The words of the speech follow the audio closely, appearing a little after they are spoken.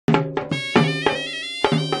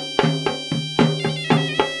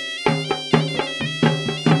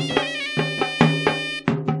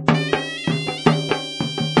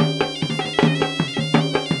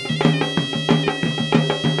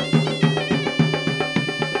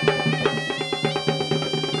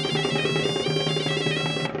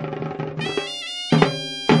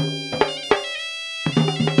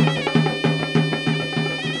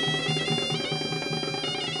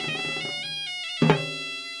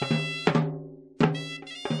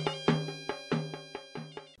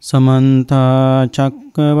समन्ता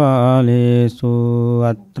चक्रवालेषु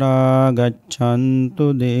अत्रा गच्छन्तु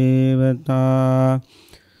देवता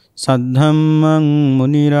सद्धम्मं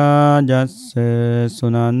मुनिराजस्य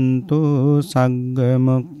सुनन्तु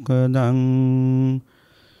सग्गमुक्कदं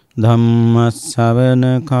धम्मश्रवण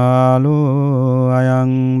कालो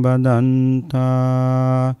अयं बदन्ता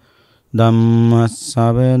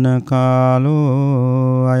धम्मश्रवण कालो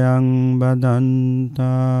अयं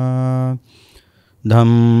बदन्ता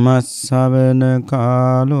ධම්මස්සවන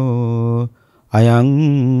කාලෝ අයං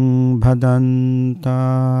භදන්තා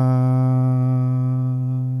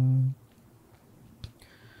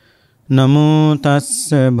නමෝ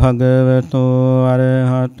තස්ස භගවතෝ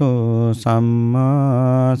අරහතෝ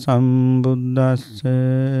සම්මා සම්බුද්දස්ස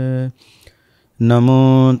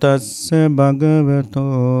නමෝ තස්ස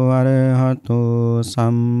භගවතෝ අරහතෝ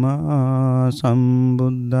සම්මා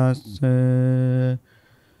සම්බුද්දස්ස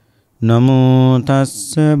නමෝ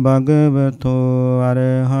තස්ස භගවතෝ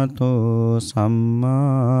අරහතෝ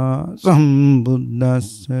සම්මා සම්බුද්දස්ස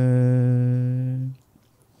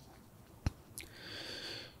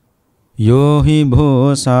යෝහි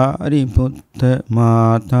භෝසාරිපුත්ත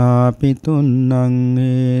මාතා පිතුන්නං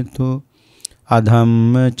හේතු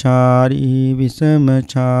අධම්මචාරී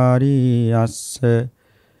විසමචාරී අස්ස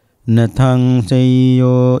නතං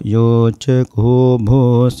සෙය්‍යෝ යෝච කෝ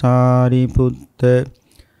භෝසාරිපුත්ත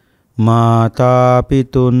මාතා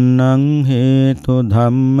පිතුන්නං හේතු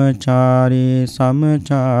ධම්මචාරී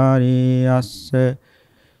සමචාරී අස්ස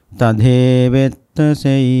තදේවෙත්ත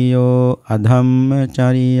සෙය්‍යෝ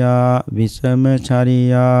අධම්මචරියා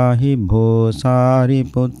විසමචරියා හි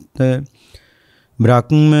භෝසාරිපුත්ත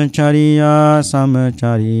බ්‍රහ්මචරියා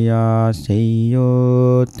සමචරියා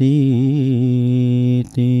සෙය්‍යෝති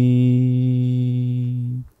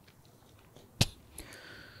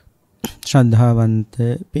ශ්‍රද්ධාවන්ත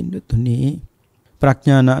පින්තුනි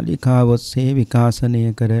ප්‍රඥා නාලිකාව ඔස්සේ විකාශනය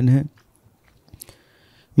කරන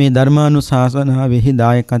මේ ධර්මානුශාසනාවෙහි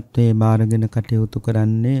දායකත්වයේ බාරගෙන කටයුතු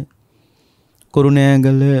කරන්නේ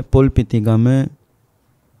කුරුණෑගල පොල්පිටිගම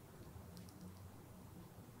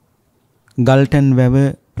ගල්ටන් වැව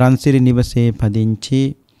රන්සිරි නිවසේ පදිංචි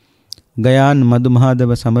ගයාන්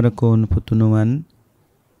මදුමහාදව සමරකෝන් පුතුණුවන්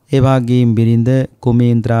ඒ වගේම බිරිඳ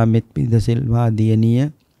කුමේන්ද්‍රා මෙත්පිද සිල්වා දියණිය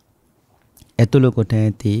ඇතුළු කොට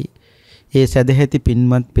ඇති ඒ සදැහැති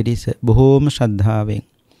පින්වත් පිරිස බොහෝම ශ්‍රද්ධාවෙන්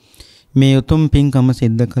මේ උතුම් පින්කම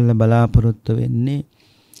සිද්ධ කළ බලාපොරොත්තු වෙන්නේ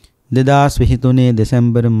 2023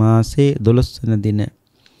 දෙසැම්බර් මාසේ 12 වන දින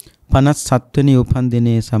 57 වෙනි උපන්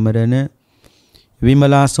දිනයේ සමරන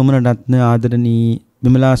විමලා සුමනරත්න ආදරණී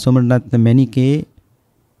විමලා සුමනරත්න මණිකේ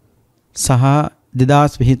සහ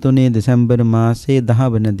 2023 දෙසැම්බර් මාසේ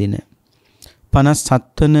 10 වන දින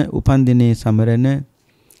 57 වන උපන් දිනයේ සමරන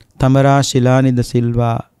තමරා ශිලානිද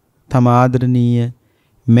සිල්වා තම ආදරණීය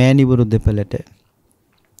මෑණිවරු දෙපළට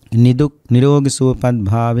නිදුක් නිරෝගී සුවපත්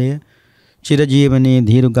භාවය චිරජීවනයේ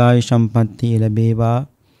දීර්ඝායු සම්පන්නිය ලැබේවා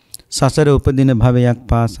සසර උපදින භවයක්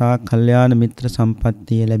පාසා කල්යාණ මිත්‍ර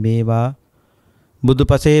සම්පන්නිය ලැබේවා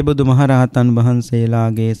බුදුපසේ බුදුමහරහතන්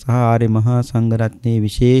වහන්සේලාගේ සහ ආර්ය මහා සංඝරත්නයේ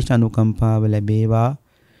විශේෂ අනුකම්පාව ලැබේවා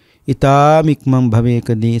ඊතා මික්මන්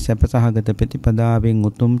භවයකදී සැපසහගත ප්‍රතිපදාවෙන්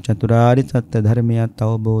උතුම් චතුරාර්ය සත්‍ය ධර්මයත්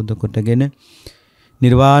අවබෝධ කොටගෙන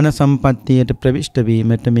නිර්වාණ සම්පත්තියට ප්‍රවිෂ්ඨ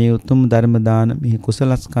වීමට මේ උතුම් ධර්ම දානමේ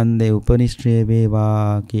කුසල ස්කන්ධයේ උපනිශ්‍රේ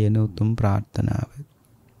වේවා කියන උතුම් ප්‍රාර්ථනාව.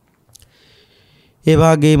 ඒ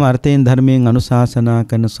වගේම අර්ථයෙන් ධර්මයෙන් අනුශාසනා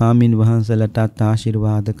කරන ස්වාමින් වහන්සේලාට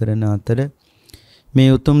ආශිර්වාද කරන අතර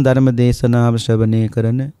මේ උතුම් ධර්ම දේශනාව ශ්‍රවණය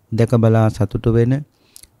කරන දැක බලා සතුටු වෙන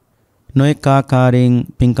නොඑක ආකාරයෙන්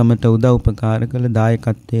පින්කමට උදව් උපකාර කළ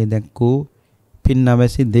දායකත්වයේ දැක්වූ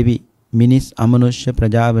පින්නවැසි දෙවි මිනිස් අමනුෂ්‍ය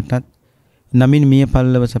ප්‍රජාවටත් නමින් මිය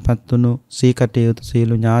පල්ලව සපත් වුණු සීකටයුතු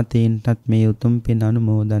සියලු ඥාතීන්ටත් මේ උතුම් පින්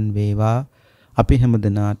අනුමෝදන් වේවා අපි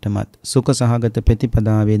හැමදෙනාටමත් සුඛ සහගත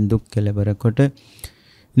ප්‍රතිපදාවෙන් දුක් කෙලවර කොට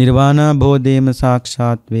නිර්වාණ භෝධේම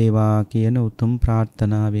සාක්ෂාත් වේවා කියන උතුම්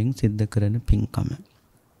ප්‍රාර්ථනාවෙන් සිද්ධ කරන පින්කම.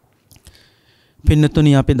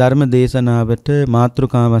 පින්නතුනි අපි ධර්ම දේශනාවට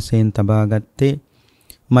මාතෘකා වශයෙන් තබා ගත්තේ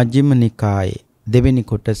මජ්ක්‍ධිම නිකායේ දෙවෙනි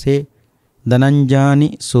කොටසේ ධනංජානි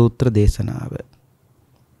සූත්‍ර දේශනාව.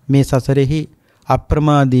 මේ සසරෙහි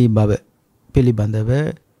අප්‍රමාදී බව පිළිබඳව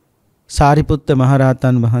සාරිපුත්ත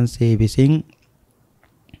මහරහතන් වහන්සේ විසින්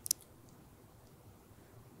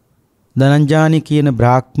ධනංජානි කියන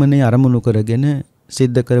බ්‍රාහ්මණය අරමුණු කරගෙන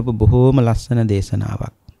සිද්ධ කරපු බොහෝම ලස්සන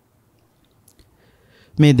දේශනාවක්.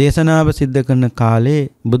 මේ දේශනාව සිද්ධ කරන කාලේ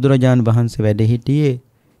බුදුරජාන් වහන්සේ වැඩ සිටියේ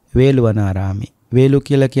වේළුවනාරාමේ. වේලු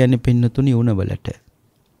කියලා කියන්නේ පින්නතුනි උණවලට.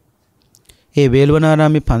 ඒ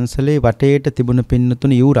වේළුවනාරාමේ පන්සලේ වටේට තිබුණ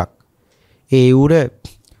පින්නතුනි යූරක්. ඒ යූර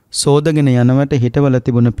සෝදගෙන යනවට හිටවල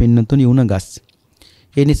තිබුණ පින්නතුනි උණ ගස්.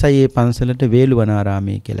 ඒ නිසා මේ පන්සලට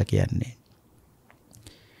වේළුවනාරාමය කියලා කියන්නේ.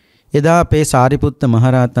 එදා අපේ සාරිපුත්ත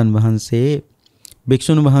මහරහතන් වහන්සේ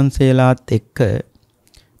භික්ෂුන් වහන්සේලාත් එක්ක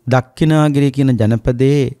දක්ඛිනාගිරි කියන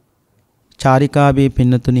ජනපදයේ චාරිකාවේ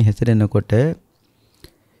පින්නතුනි හැසිරෙනකොට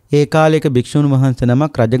ඒ කාලයක භික්ෂුන් වහන්සේ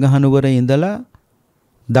නමක් රජගහනුවර ඉඳලා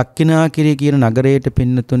දක්ඛිනාගිරි කියන නගරයට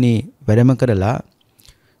පින්නතුනි වැඩම කරලා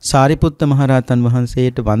සාරිපුත්ත මහරහතන්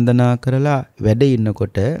වහන්සේට වන්දනා කරලා වැඩ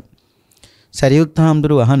ඉන්නකොට සරියුත්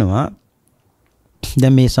හාමුදුරුවෝ අහනවා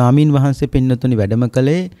දැන් මේ ස්වාමීන් වහන්සේ පින්නතුනි වැඩම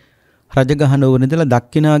කළේ රජගහනුවර ඉඳලා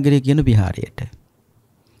දක්ඛිනාගිරි කියන විහාරයට.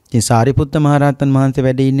 ඉතින් සාරිපුත්ත මහරහතන් වහන්සේ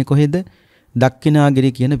වැඩ ඉන්නේ කොහෙද?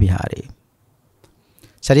 දක්ඛිනාගිරි කියන විහාරයේ.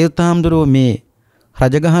 සරියුත් හාමුදුරුවෝ මේ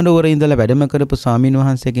රජගහනුවර ඉඳලා වැඩම කරපු ස්වාමීන්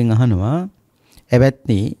වහන්සේගෙන් අහනවා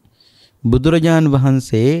එවත්නි බුදුරජාන්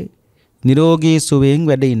වහන්සේ නිරෝගී සුවයෙන්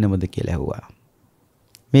වැඩ ඉන්නවද කියලා ඇහුවා.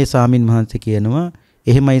 මේ ස්වාමීන් වහන්සේ කියනවා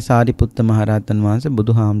එහෙමයි සාරිපුත්ත මහරහතන් වහන්සේ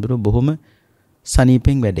බුදුහාමුදුරුවෝ බොහොම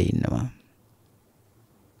සනීපෙන් වැඩ ඉන්නවා.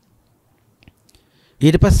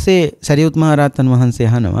 ඊට පස්සේ සරියුත් මහරහතන් වහන්සේ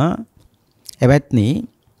අහනවා එවත්නි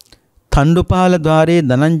තණ්ඩුපාල ద్వාරයේ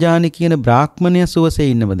ධනංජානි කියන බ්‍රාහ්මණය සුවසේ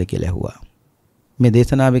ඉන්නවද කියලා ඇහුවා. මේ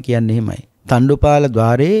දේශනාවේ කියන්නේ එහෙමයි. තණ්ඩුපාල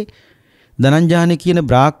ద్వාරයේ ධනංජානි කියන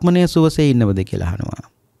බ්‍රාහ්මණය සුවසේ ඉන්නවද කියලා අහනවා.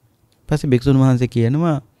 පස්සේ භික්ෂුන් වහන්සේ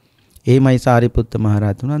කියනවා එහෙමයි සාරිපුත්ත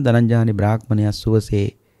මහරහතන් වහන්සේ ධනංජානි බ්‍රාහ්මණය සුවසේ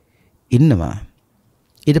ඉන්නවා.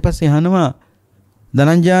 ඊට පස්සේ අහනවා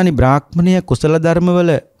ධනංජානි බ්‍රාහ්මණය කුසල ධර්මවල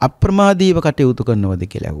අප්‍රමාදීව කටයුතු කරනවද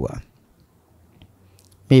කියලා ඇහුවා.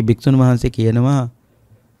 මේ භික්ෂුන් වහන්සේ කියනවා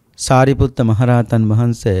සාරිපුත්ත මහරහතන්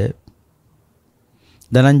වහන්සේ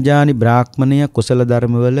ධනංජානි බ්‍රාහ්මණය කුසල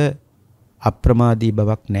ධර්මවල අප්‍රමාදී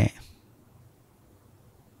බවක් නැහැ.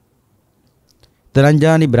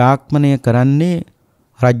 ධනංජානි බ්‍රාහ්මණය කරන්නේ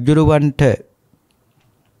රජ්ජුරුවන්ට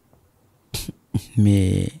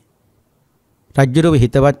මේ රජ්ජුරුව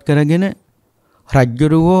හිතවත් කරගෙන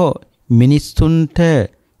රජ්ජුරුවෝ මිනිස්සුන්ට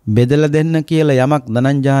බෙදලා දෙන්න කියලා යමක්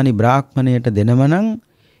ධනංජානි බ්‍රාහ්මණයට දෙනවනම්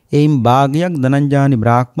එයින් භාගයක් ධනංජානි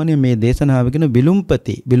බ්‍රාහ්මණය මේ දේශනාව කියන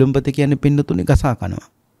විලුම්පති කියන්නේ පින්නතුනි ගසා කනවා.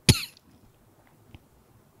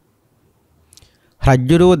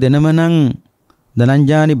 රජ්ජුරුවෝ දෙනවනම්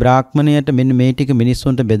ධනංජානි බ්‍රාහ්මණයට මෙන්න මේ ටික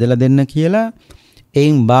මිනිස්සුන්ට බෙදලා දෙන්න කියලා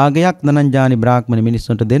එයින් භාගයක් ධනංජානි බ්‍රාහ්මණ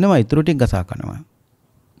මිනිස්සුන්ට දෙනවා ඊටු ටික ගසා කනවා.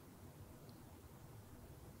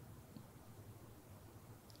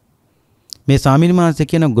 මේ ස්වාමීන් වහන්සේ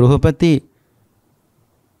කියන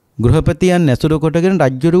ගෘහපතියන් ඇසුරු කොටගෙන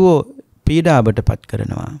රජ්ජුරුවෝ පීඩාවටපත්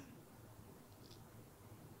කරනවා.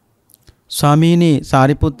 ස්වාමීනි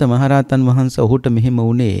සාරිපුත්ත මහරහතන් වහන්සේ ඔහුට මෙහෙම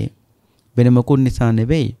වුණේ වෙන මොකුත් නිසා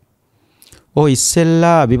නෙවෙයි. ඔහු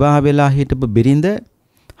ඉස්සෙල්ලා විවාහ වෙලා හිටපු බිරිඳ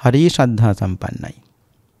හරි ශ්‍රද්ධා සම්පන්නයි.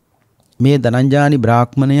 මේ ධනංජානි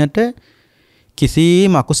බ්‍රාහ්මණයට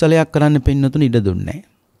කිසිම අකුසලයක් කරන්න පින්නතුණු ඉඩ දුන්නේ නැහැ.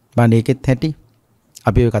 බණ්ඩ ඒකෙත් ඇති.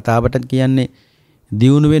 අපි ඔය කතාවටත් කියන්නේ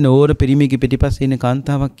දියුණු වෙන ඕර පිරිමිගේ පිටිපස්සේ ඉන්න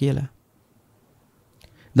කාන්තාවක් කියලා.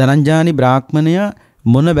 ධනංජානි බ්‍රාහ්මණය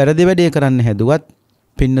මොන වැරදි වැඩේ කරන්න හැදුවත්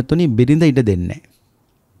පින්නතුණි බිරිඳ ඉඩ දෙන්නේ නැහැ.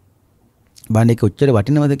 බණ්ඩ ඒක උච්චර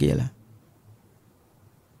වටිනවද කියලා.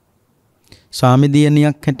 ස්වාමි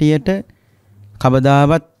දියණියක් හැටියට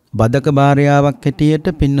කවදාවත් වදක භාර්යාවක් හැටියට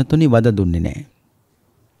පින්නතුණි වද දුන්නේ නැහැ.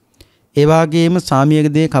 ඒ වගේම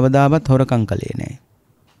ස්වාමියගේ දේ කවදාවත් හොරකම් කළේ නැහැ.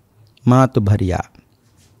 මාතු භාර්යා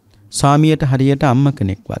ස්වාමියට හරියට අම්ම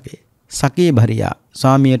කෙනෙක් වගේ. සකේ භාර්යා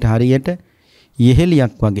ස්වාමියට හරියට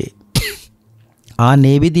යෙහෙලියක් වගේ.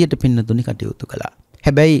 ආනේ විදියට පින්නතුණි කටයුතු කළා.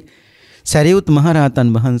 හැබැයි සරියුත් මහරහතන්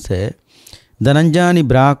වහන්සේ ධනංජානි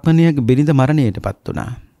බ්‍රාහ්මණයාගේ බිරිඳ මරණයටපත්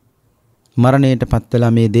වුණා. මරණයටපත්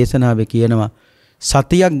වෙලා මේ දේශනාවේ කියනවා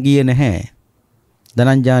සතියක් ගියේ නැහැ.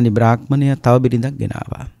 ධනංජානි බ්‍රාහ්මණයා තව බිරිඳක්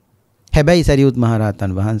ගෙනාවා. හැබැයි සරියුත්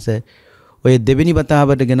මහරහතන් වහන්සේ ඔය දෙවෙනි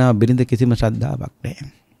වතාවට ගෙනාව බිරිඳ කිසිම ශ්‍රද්ධාවක්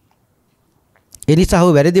නැහැ. ඒ නිසා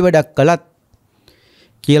ඔහු වැරදි වැඩක් කළත්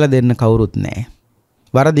කියලා දෙන්න කවුරුත් නැහැ.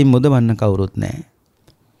 වරදින් මුදවන්න කවුරුත් නැහැ.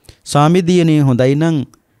 ස්වාමි දියණිය හොඳයි නම්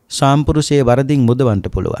සාම්පුරුෂයේ වරදින් මුදවන්න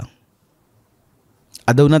පුළුවන්.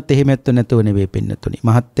 අද වුණත් එහෙම නැතුව නෙවෙයි පින්නතුනි.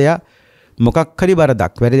 මහත්තයා මොකක් හරි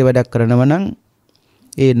වරදක් වැරදි වැඩක් කරනවා නම්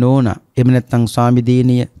ඒ නෝනා එහෙම නැත්නම් ස්වාමි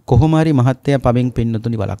දියණිය කොහොම හරි මහත්තයා පවෙන්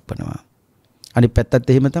පින්නතුනි වළක්වනවා. අනිත් පැත්තත්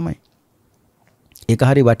එහෙම තමයි. ඒක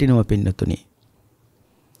හරි වටිනව පින්නතුනි.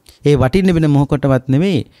 ඒ වටින්න වෙන මොහොකටවත්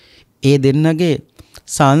නෙවෙයි ඒ දෙන්නගේ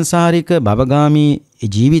සාංශාරික භවගාමී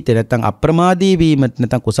ජීවිතය නැත්නම් අප්‍රමාදී වීමත්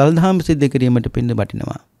නැත්නම් කුසල් දහම් සිද්ධ කිරීමට පින්න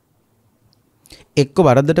වටිනවා. එක්ක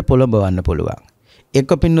වරදට පොළඹවන්න පුළුවන්.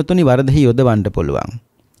 එක්ක පින්නතුනි වරදෙහි යොදවන්න පුළුවන්.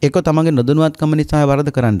 එක්ක තමන්ගේ නොදැනුවත්කම නිසා වරද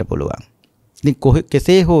කරන්න පුළුවන්. ඉතින්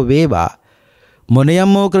කෙසේ හෝ වේවා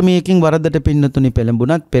මොනියම්මෝ ක්‍රමයකින් වරදට පින්නතුනි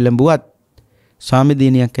පෙළඹුවත් ස්වාමි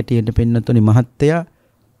දිනියක් හැටියට පින්නතුනි මහත්තයා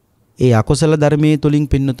ඒ අකුසල ධර්මයේ තුලින්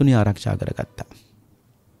පින්නතුනි ආරක්ෂා කරගත්තා.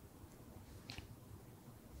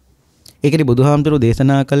 ඒකනේ බුදුහාමුදුරුවෝ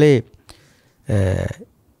දේශනා කළේ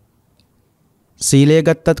සීලය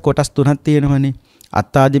ගත්තත් කොටස් තුනක් තියෙනවනේ.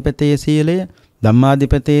 අත්තාධිපතේ සීලය,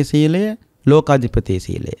 ධම්මාධිපතේ සීලය, ලෝකාධිපතේ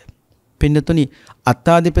සීලය. පින්නතුනි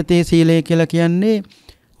අත්තාධිපතේ සීලය කියලා කියන්නේ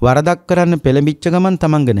වරදක් කරන්න පෙළඹිච්ච ගමන්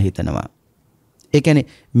තමන් ගැන හිතනවා. ඒ කියන්නේ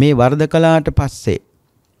මේ වරද කළාට පස්සේ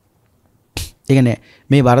ඒ කියන්නේ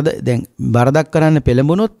මේ වරදක් කරන්න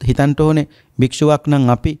පෙළඹුණොත් හිතන්න ඕනේ භික්ෂුවක් නම්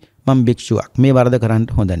මම භික්ෂුවක් මේ වරද කරන්න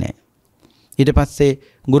හොඳ නැහැ. ඊට පස්සේ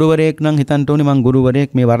ගුරුවරයෙක් නම් හිතන්න ඕනේ මං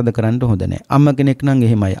ගුරුවරයෙක් මේ වරද කරන්න හොඳ නැහැ. අම්මා කෙනෙක් නම්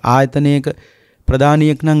එහෙමයි. ආයතනයක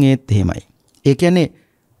ප්‍රධානියෙක් නම් ඒත් එහෙමයි. ඒ කියන්නේ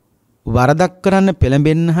වරදක් කරන්න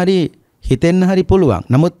පෙළඹෙන්න හරි හිතෙන්න හරි පුළුවන්.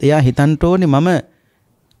 නමුත් එයා හිතන්න ඕනේ මම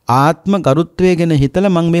ආත්ම ගරුත්වය ගැන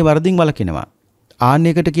හිතලා මං මේ වරදින් වළකිනවා.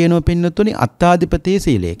 ආන්නයකට කියනවා පින්නතුනි අත්තාධිපතේ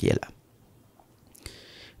සීලය කියලා.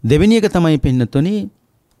 දෙවෙනි එක තමයි පින්නතුනි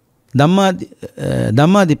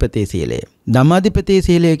ධම්මාධිපතේ සීලය. ධම්මාධිපතේ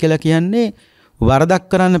සීලය කියලා කියන්නේ වරදක්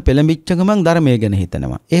කරන්න පෙළඹිච්ච ගමන් ධර්මය ගැන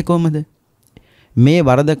හිතනවා. ඒ කොහොමද? මේ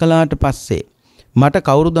වරද කළාට පස්සේ මට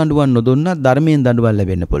කවුරු දඬුවම් නොදුන්නත් ධර්මයෙන් දඬුවම්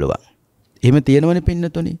ලැබෙන්න පුළුවන්. එහෙම තියෙනවනේ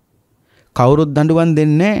පින්නතුනි. කවුරුත් දඬුවම්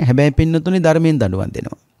දෙන්නේ නැහැ. හැබැයි පින්නතුනි ධර්මයෙන් දඬුවම්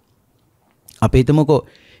දෙනවා. අපි හිතමුකෝ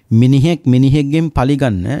මිනිහෙක්ගෙන් පලි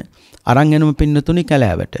ගන්න අරන් එනම පින්නතුනි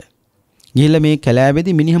කැලෑවට. ගිහිල්ලා මේ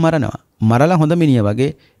කැලෑවේදී මිනිහ මරනවා. මරලා හොඳ මිනිහ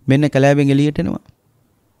වගේ මෙන්න කැලෑවෙන් එළියට එනවා.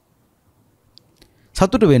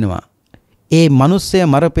 සතුටු වෙනවා. ඒ මිනිස්සයා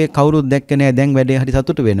මරපේ කවුරුත් දැක්ක නෑ දැන් වැඩේ හරි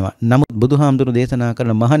සතුටු වෙනවා. නමුත් බුදුහාමුදුරු දේශනා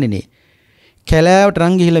කරන මහණෙනි කැලෑවට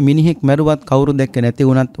රන් ගිහිල්ලා මිනිහෙක් මරුවත් කවුරු දැක්ක නැති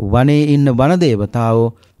වුණත් වනයේ ඉන්න වන දේවතාවෝ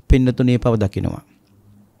පින්නතුනේ පව දකිනවා.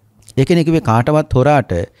 ඒ කියන්නේ කිව්වේ කාටවත්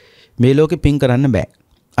හොරාට මේ ලෝකෙ පින් කරන්න බෑ.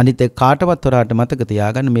 අනිත් කාටවත් හොරාට මතක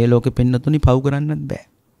තියාගන්න මේ ලෝකෙ පින්නතුනි පව් කරන්නත් බෑ.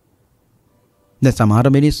 දැන් සමහර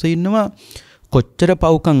මිනිස්සු ඉන්නවා කොච්චර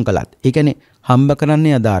පව්කම් කළත් ඒ කියන්නේ හම්බ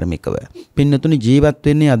කරන්නේ අධාර්මිකව. පින්නතුනි ජීවත්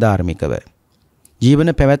වෙන්නේ අධාර්මිකව.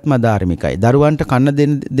 ජීවන පැවැත්ම අධාර්මිකයි. දරුවන්ට කන්න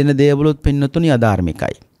දෙන දේවලුත් පින්නතුනි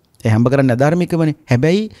අධාර්මිකයි. ඒ හම්බ කරන්නේ අධාර්මිකවනේ.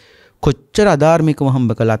 හැබැයි කොච්චර අධාර්මිකව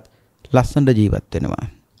හම්බ කළත් ලස්සනට ජීවත් වෙනවා.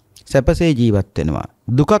 සැපසේ ජීවත් වෙනවා.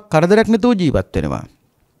 දුකක් කරදරයක් නැතුව ජීවත් වෙනවා.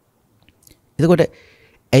 එතකොට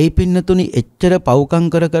ඇයි පින්නතුනි එච්චර පව්කම්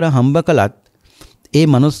කර හම්බ කළත් ඒ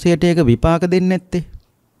මිනිස්සයට ඒක විපාක දෙන්නේ නැත්තේ?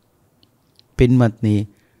 පින්වත්නි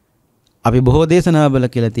අපි බොහෝ දේශනාවල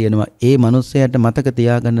කියලා තියෙනවා ඒ මිනිස්සයාට මතක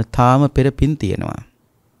තියාගන්න තාම පෙර පින් තියෙනවා.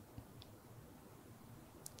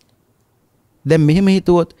 දැන් මෙහෙම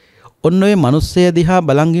හිතුවොත් ඔන්න ඔය මිනිස්සයා දිහා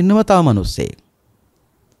බලන් ඉන්නවා තව මිනිස්සෙක්.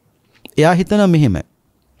 එයා හිතනවා මෙහෙම.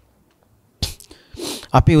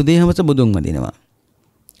 අපි උදේවස බුදුන් වදිනවා.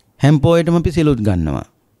 හැම පොයටම අපි සිලුත් ගන්නවා.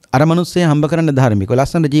 අර මිනිස්සයා හම්බ කරන්න ධර්මිකව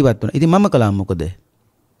ලස්සන ජීවත් වෙනවා. ඉතින් මම කළා මොකද?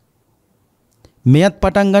 මෙයත්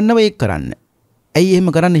පටන් ගන්නව ඒක කරන්න. ඇයි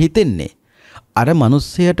එහෙම කරන්න හිතෙන්නේ? අර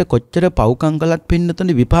මිනිස්සයාට කොච්චර පව්කම් කළත්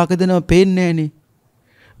පින්නතුනේ විපාක දෙනව පේන්නේ නැහනේ.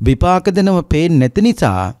 විපාක දෙනව පේන්නේ නැති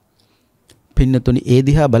නිසා පින්නතුනේ ඒ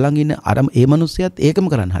දිහා බලන් ඉන්න අර ඒ මිනිස්සයාත්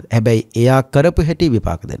ඒකම කරන්න හද. හැබැයි එයා කරපු හැටි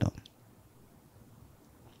විපාක දෙනවා.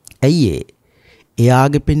 ඇයි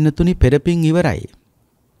එයාගේ පින්නතුනේ පෙරපින් ඉවරයි.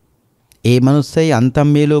 ඒ මිනිස්සෙයි අන්තම්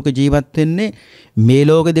මේ ලෝක ජීවත් වෙන්නේ මේ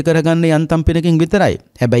ලෝකෙදි කරගන්න යන්තම් පිනකින් විතරයි.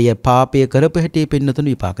 හැබැයි පාපය කරපු හැටි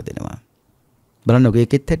පින්නතුනේ විපාක දෙනවා. බලන්නකෝ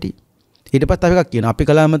ඒකෙත් ඇති. ඊට පස්සේ අපි එකක් කියනවා අපි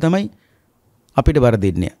කලාම තමයි අපිට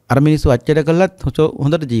වරදින්නේ. අර මිනිස්සු අච්චර කළත්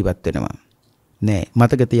හොඳට ජීවත් වෙනවා. නෑ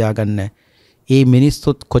මතක තියාගන්න. මේ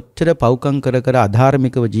මිනිස්සුත් කොච්චර පව්කම් කර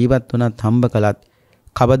අධාර්මිකව ජීවත් වුණත් හම්බ කළත්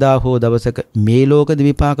කවදා හෝ දවසක මේ ලෝකෙදි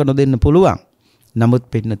විපාක නොදෙන්න පුළුවන්. නමුත්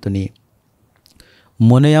පින්නතුනේ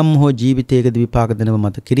මොනයම් හෝ ජීවිතයකදී විපාක දෙනව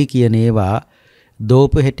මත කිරි කියන ඒවා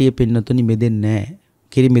දෝප හැටිය පින්නතුනි මෙදෙන්නේ නැහැ.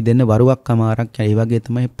 කිරි මෙදෙන්න වරුවක් අමාරක් ඒ වගේ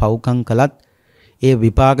තමයි පව්කම් කළත් ඒ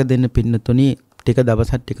විපාක දෙන්න පින්නතුනි ටික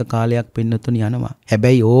දවසක් ටික කාලයක් පින්නතුනි යනවා.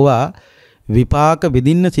 හැබැයි ඕවා විපාක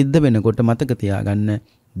විඳින්න සිද්ධ වෙනකොට මතක තියාගන්න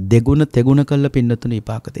දෙගුණ තෙගුණ කළ පින්නතුනි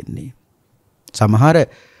විපාක දෙන්නේ. සමහර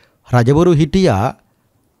රජවරු හිටියා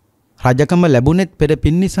රජකම ලැබුණෙත් පෙර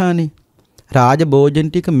පින් නිසානේ. රාජ භෝජන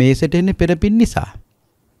ටික මේසෙට එන්නේ පෙර පින් නිසා.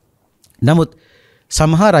 නමුත්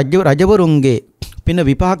සමහර රජවරුන්ගේ පින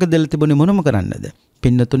විපාක දෙල තිබුණේ මොනම කරන්නද?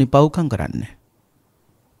 පින්නතුනි පව්කම් කරන්න.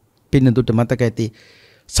 පින්නතුට මතක ඇති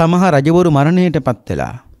සමහර රජවරු මරණයටපත්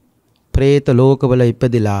වෙලා പ്രേත ලෝකවල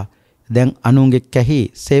ඉපදිලා දැන් අනුන්ගේ කැහි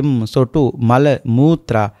සෙම් සොටු මල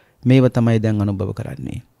මූත්‍රා මේව තමයි දැන් අනුභව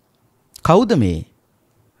කරන්නේ. කවුද මේ?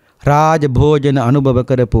 රාජ භෝජන අනුභව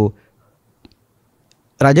කරපු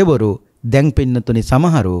රජවරු දැන් පින්නතුනි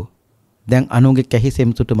සමහරු දැන් අනුන්ගේ කැහි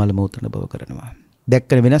සෙම්සුට මල මූත්‍රණ බව කරනවා.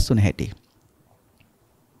 දැක්කන වෙනස් වුණ හැටි.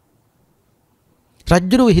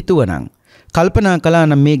 රජ්ජුරුව හිතුවනම් කල්පනා කළා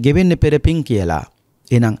නම් මේ ගෙවෙන්නේ පෙර පින් කියලා.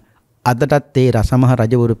 එහෙනම් අදටත් ඒ රසමහ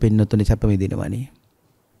රජවරු පින්නතුනි සැප විඳිනවනේ.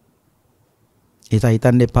 ඒස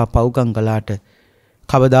හිතන්න එපා පව්කම් කළාට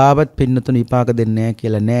කවදාවත් පින්නතුනි විපාක දෙන්නේ නැහැ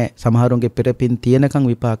කියලා නෑ. සමහරුන්ගේ පෙර පින් තියෙනකන්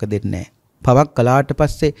විපාක දෙන්නේ නැහැ. පවක් කළාට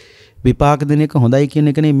පස්සේ විපාක දෙන එක හොඳයි කියන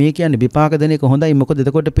එක නේ මේ කියන්නේ. විපාක දෙන එක හොඳයි. මොකද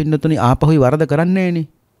එතකොට පින්නතුනි ආපහුයි වරද කරන්නේ නැහනේ.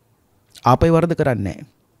 ආපහුයි වරද කරන්නේ නැහැ.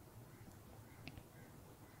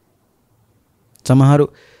 සමහරු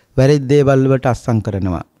වැරදි දේවල් වලට අස්සම්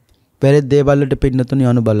කරනවා. වැරදි දේවල් වලට පින්නතුනි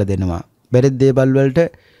අනුබල දෙනවා. වැරදි දේවල් වලට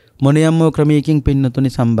මොනියම්ම ක්‍රමයකින් පින්නතුනි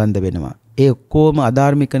සම්බන්ධ වෙනවා. ඒ ඔක්කොම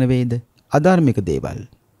අධාර්මික නෙවෙයිද? අධාර්මික දේවල්.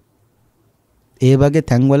 ඒ වගේ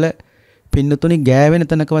තැන්වල පින්නතුනි ගෑවෙන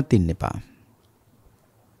තැනකවත් ඉන්න එපා.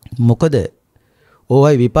 මොකද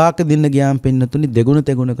ඕවයි විපාක දෙන්න ගියාම පින්නතුනි දෙගුණ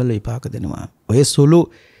තෙගුණ කළ විපාක දෙනවා. ඔය සුළු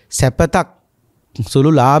සැපතක්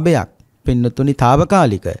සුළු ලාභයක් පින්නතුනි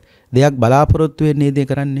తాවකාලික දෙයක් බලාපොරොත්තු වෙන්නේ දේ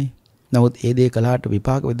කරන්නේ. නමුත් ඒ දේ කළාට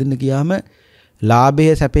විපාක වෙදෙන්න ගියාම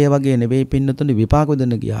ලාභය සැපය වගේ නෙවෙයි පින්නතුනි විපාක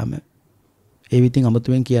වෙදෙන්න ගියාම ඒ විදිහින්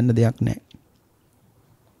අමතුවෙන් කියන්න දෙයක් නැහැ.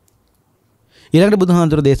 ඊළඟට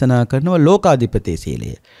බුදුහාඳුර දේශනා කරනවා ලෝකාධිපති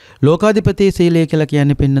සීලය. ලෝකාධිපති සීලය කියලා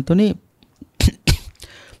කියන්නේ පින්නතුනි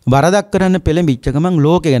වරදක් කරන්න පෙළඹිච්ච ගමන්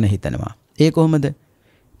ලෝකය ගැන හිතනවා. ඒ කොහොමද?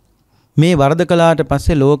 මේ වරද කළාට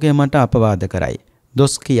පස්සේ ලෝකය මට අපවාද කරයි.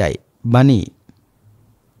 දොස් කියයි. බනී.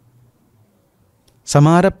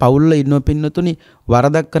 සමහර පවුල්වල ඉන්න පින්නතුනි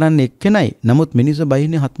වරදක් කරන්න එක්කෙනයි. නමුත් මිනිස්සු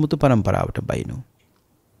බයින්නේ හත්මුතු පරම්පරාවට බයිනෝ.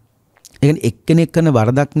 ඒ කියන්නේ එක්කෙනෙක් කරන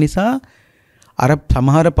වරදක් නිසා අර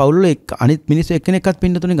සමහර පවුල්වල අනිත් මිනිස්සු එක්කෙනෙක්වත්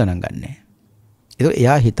පින්නතුනි ගණන් ගන්නෑ. ඒක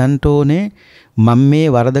එයා හිතන්න ඕනේ මම මේ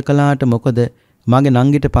වරද කළාට මොකද මගේ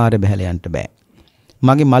නංගිට පාරේ බහැලා යන්න බෑ.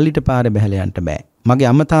 මගේ මල්ලිට පාරේ බහැලා යන්න බෑ. මගේ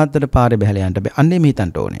අම්මා තාත්තට පාරේ බහැලා යන්න බෑ. අන්නේ මේ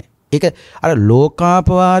හිතන්න ඕනේ. ඒක අර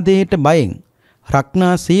ලෝකාපවාදයට බයෙන්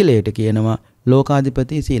රක්නා සීලයට කියනවා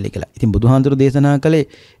ලෝකාධිපති සීලය කියලා. ඉතින් බුදුහාඳුර දේශනා කළේ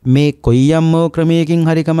මේ කොයියම්මෝ ක්‍රමයකින්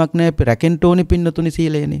හරි කමක් නැහැ රැකෙන්න ඕනේ පින්නතුනි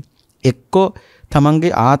සීලයනේ. එක්කෝ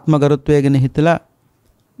තමන්ගේ ආත්ම ගරුත්වය ගැන හිතලා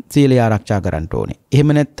සීලය ආරක්ෂා කරන්න ඕනේ. එහෙම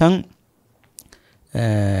නැත්නම්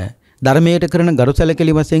ධර්මයට කරන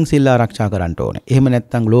ගරුසැලකලි වශයෙන් සීල ආරක්ෂා කරන්න ඕනේ. එහෙම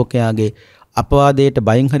නැත්නම් ලෝකයාගේ අපවාදයට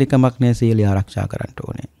බයින් හරි කමක් නැහැ සීලය ආරක්ෂා කරන්න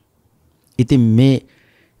ඕනේ. ඉතින් මේ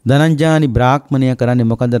ධනංජානි බ්‍රාහ්මණය කරන්නේ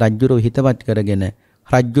මොකද? රජ්ජුරුව හිතවත් කරගෙන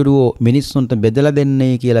රජ්ජුරුව මිනිස්සුන්ට බෙදලා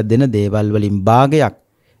දෙන්නේ කියලා දෙන දේවල් වලින් භාගයක්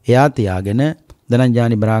එයා තියාගෙන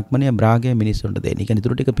ධනංජානි බ්‍රාහ්මණය භාගය මිනිස්සුන්ට දෙන්නේ. ඒ කියන්නේ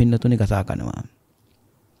ඊටු ටික පින්නතුනි කසා කරනවා.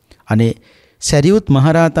 අනේ සරියුත්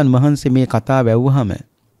මහරහතන් වහන්සේ මේ කතාව ඇහුවහම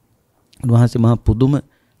උන්වහන්සේ මහා පුදුම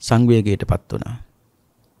සංවේගයකටපත් වුණා.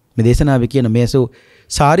 මේ දේශනාවේ කියන මේසු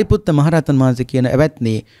සාරිපුත්ත මහරහතන් වහන්සේ කියන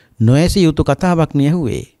එවත්නි නොඇසිය යුතු කතාවක් නේ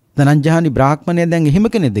ඇහුවේ. ධනංජානි බ්‍රාහ්මණය දැන් එහෙම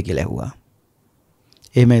කෙනෙක්ද කියලා ඇහුවා.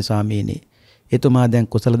 එහෙමයි ස්වාමීනි. එතුමා දැන්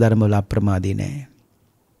කුසල ධර්ම වල අප්‍රමාදී නෑ.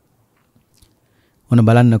 ඔන්න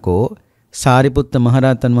බලන්නකෝ සාරිපුත්ත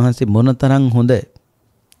මහරහතන් වහන්සේ මොනතරම් හොඳ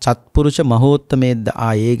සත්පුරුෂ මහෝත්තමේද්ද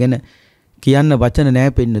ආයේ ගැන කියන්න වචන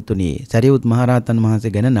නෑ පින්නතුනි. සරියුත් මහරහතන්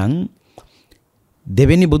වහන්සේ ගැන නම්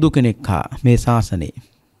දෙවෙනි බුදු කෙනෙක් මේ ශාසනේ.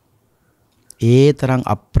 ඒ තරම්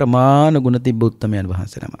අප්‍රමාණ ගුණ තිබ්බ උත්තමයන්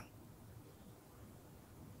වහන්සේ නමක්.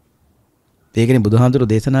 ඒකනේ බුදුහාඳුර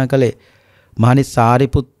දේශනා කළේ මහණි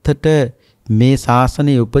සාරිපුත්තට මේ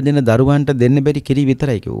ශාසනයේ උපදින දරුවන්ට දෙන්න බැරි කිරි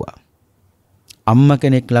විතරයි කිව්වා. අම්මා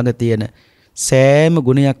කෙනෙක් ළඟ තියෙන සෑම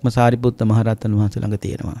ගුණයක්ම සාරිපුත්ත මහරහතන් වහන්සේ ළඟ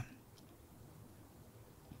තියෙනවා.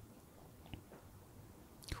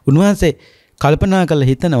 උන්වහන්සේ කල්පනා කළ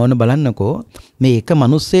හිතන ඕන බලන්නකෝ මේ එක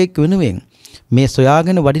මිනිස්සෙක් වෙනුවෙන් මේ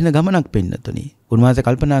සොයාගෙන වඩින ගමනක් පින්නතුනි. උන්වහන්සේ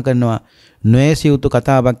කල්පනා කරනවා නොඇසිය යුතු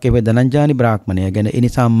කතාවක් එවේ ධනංජානි බ්‍රාහ්මණය ගැන. ඒ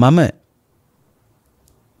නිසා මම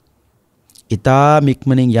ඊතා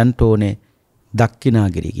මික්මනින් යන්න ඕනේ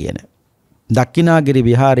දක්ඛිනාගිරි කියන. දක්ඛිනාගිරි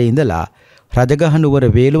විහාරයේ ඉඳලා රජගහ නුවර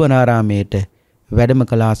වේළුවනාරාමයට වැඩම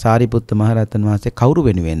කළා සාරිපුත්ත මහරහතන් වහන්සේ. කවුරු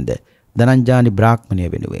වෙනුවෙන්ද? ධනංජානි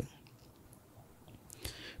බ්‍රාහ්මණය වෙනුවෙන්.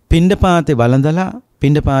 පිණ්ඩපාතේ වළඳලා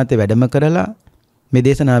පිණ්ඩපාතේ වැඩම කරලා මේ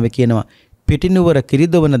දේශනාවේ කියනවා පිටිනුවර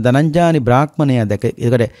කිරිදොවන ධනංජානි බ්‍රාහ්මණය දැක.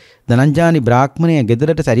 ඒකට ධනංජානි බ්‍රාහ්මණය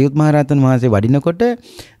ගෙදරට සරියුත් මහරහතන් වහන්සේ වඩිනකොට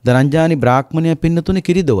ධනංජානි බ්‍රාහ්මණය පින්නතුනේ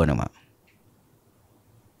කිරිදොවනවා.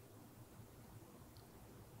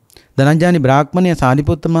 ධනංජානි බ්‍රාහ්මණය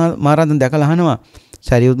සාරිපුත්ත මහරහතන් දැකලා අහනවා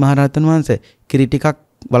සරියුත් මහරහතන් වහන්සේ කිරි ටිකක්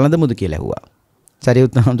වළඳමුද කියලා ඇහුවා.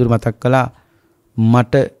 සරියුත් හඳුරු මතක් කළා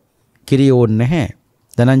මට කිරි ඕනේ නැහැ.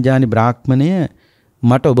 ධනංජානි බ්‍රාහ්මණය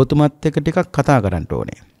මට ඔබතුමත් එක්ක ටිකක් කතා කරන්න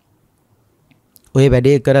ඕනේ. ඔය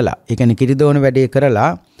වැඩේ කරලා, ඒ කියන්නේ කිරි දෝන වැඩේ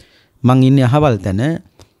කරලා මං ඉන්නේ අහවල් තැන,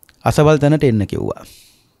 අසවල් තැනට එන්න කිව්වා.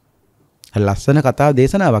 ලස්සන කතා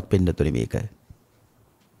දේශනාවක් පින්නතුනි මේක.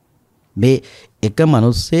 මේ එක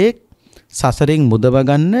මිනිස්සෙක් සසරින් මුදව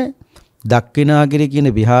ගන්න දක්ඛිනාගිරි කියන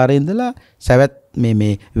විහාරේ ඉඳලා සවැත්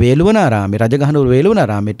මේ වේළුවනාරාමේ රජගහනුවර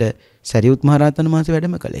වේළුවනාරාමෙට සරියුත් මහ රහතන් වහන්සේ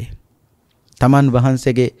වැඩම කළේ. තමන්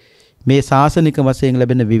වහන්සේගේ මේ ශාසනික වශයෙන්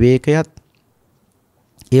ලැබෙන විවේකයත්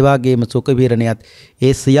ඒ වගේම සුඛ විහරණයත්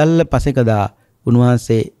ඒ සියල්ල පසෙකදා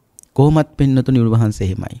උන්වහන්සේ කොහොමත් පින්නතුනි උන්වහන්සේ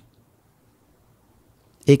හිමයි.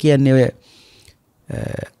 ඒ කියන්නේ ඔය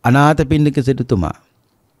අනාථපිණ්ඩික සිටුතුමා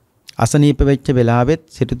අසනීප වෙච්ච වෙලාවෙත්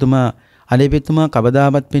සිටුතුමා අනේපිතුමා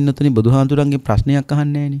කවදාවත් පින්නතුනි බුදුහාමුදුරන්ගේ ප්‍රශ්නයක්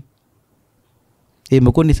අහන්නේ නැහනේ. ඒ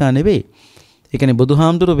මොකෝ නිසා නෙවෙයි. ඒ කියන්නේ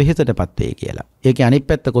බුදුහාමුදුරු වෙහෙසටපත් වෙයි කියලා. ඒකේ අනිත්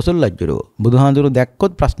පැත්ත කොසල් ලජ්ජුරෝ. බුදුහාමුදුරු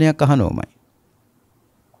දැක්කොත් ප්‍රශ්නයක් අහනෝමයි.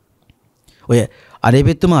 ඔය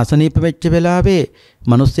අනේපිතුමා අසනීප වෙච්ච වෙලාවේ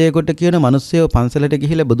මිනිස්සෙකුට කියන මිනිස්සයෝ පන්සලට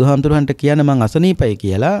ගිහිල්ලා බුදුහාමුදුරන්ට කියන මං අසනීපයි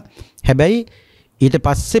කියලා. හැබැයි ඊට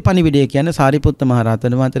පස්සේ පණිවිඩය කියන්නේ සාරිපුත්ත මහ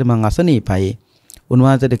රහතන් වහන්සේට මං අසනීපයි.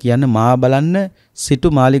 උන්වහන්සේට කියන්න මා බලන්න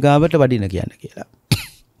සිටු මාලිගාවට වඩින කියන කියලා.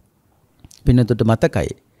 පින්නතුට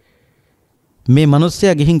මතකයි. මේ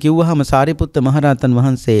මිනිස්සයා ගිහින් කිව්වහම සාරිපුත්ත මහ රහතන්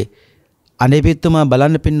වහන්සේ අනේපිතුමා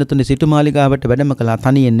බලන්න පින්නතුනේ සිටු මාලිගාවට වැඩම කළා.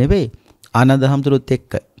 තනියෙන් නෙවෙයි ආනන්ද හැමතුරුත්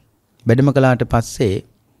එක්ක වැඩම කළාට පස්සේ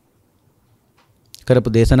කරපු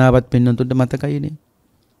දේශනාවත් පින්නතුන්ට මතකයිනේ.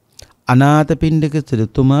 අනාථපිණ්ඩික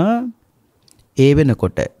සිටුතුමා ඒ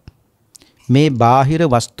වෙනකොට මේ බාහිර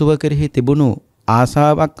වස්තුව කෙරෙහි තිබුණු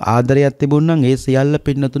ආසාවක් ආදරයක් තිබුණනම් ඒ සියල්ල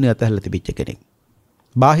පින්නතුනේ අතහැරලා තිබිච්ච කෙනෙක්.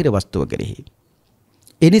 බාහිර වස්තුව කෙරෙහි.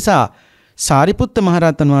 ඒ නිසා සාරිපුත්ත මහ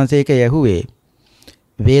රහතන් වහන්සේ ඒක යහුවේ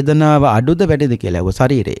වේදනාව අඩුද වැඩිද කියලා ඔය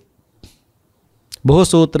ශරීරේ. බොහෝ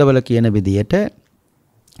සූත්‍රවල කියන විදියට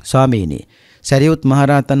ස්වාමීනි සරියුත් මහ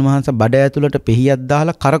රහතන් වහන්සේ බඩ ඇතුළට පිහියක්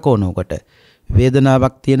දාලා කරකවනකොට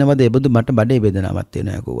වේදනාවක් තියෙනවද? එබඳු මට බඩේ වේදනාවක්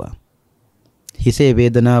තියෙනවා කිව්වා. හිසේ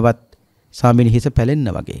වේදනාවක් ස්වාමීනි හිස පැලෙන්න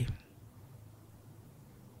වගේ.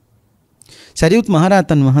 සරියුත් මහ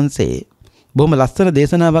රහතන් වහන්සේ බොහොම ලස්සන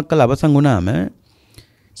දේශනාවක් කළ අවසන් වුණාම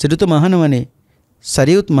සිටුතු මහණවනේ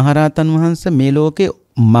සරියුත් මහ රහතන් වහන්සේ මේ ලෝකේ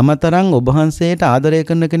මම තරම් ඔබ වහන්සේට ආදරය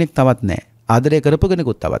කරන කෙනෙක් තවත් නැහැ. ආදරය කරපු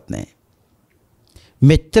කෙනෙකුත් තවත් නැහැ.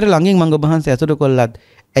 මෙච්චර ළඟින් මම ඔබ වහන්සේ ඇසුරු කළත්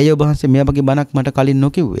ඇයි ඔබ වහන්සේ මේ වගේ බණක් මට කලින්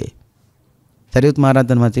නොකිව්වේ? සරියුත් මහ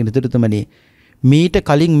රහතන් වහන්සේ සිටුතුමනි මීට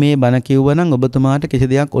කලින් මේ බණ කිව්වනම් ඔබතුමාට කිසි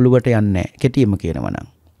දෙයක් ඔලුවට යන්නේ නැහැ. කෙටියෙන්ම කියනවා නම්.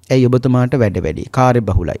 ඇයි ඔබතුමාට වැඩි කාර්ය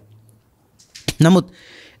බහුලයි. නමුත්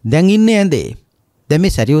දැන් ඉන්නේ ඇඳේ. දැන්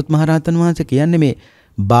මේ සරියුත් මහ රහතන් වහන්සේ කියන්නේ මේ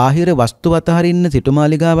බාහිර වස්තු අතහරින්න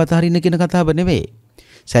සිටුමාලිගාව අතහරින්න කියන කතාව නෙවෙයි.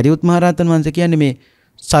 සරියුත් මහ රහතන් වහන්සේ කියන්නේ මේ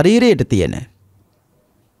ශරීරයට තියෙන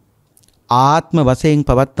ආත්ම වශයෙන්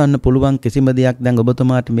පවත්වන්න පුළුවන් කිසිම දෙයක් දැන්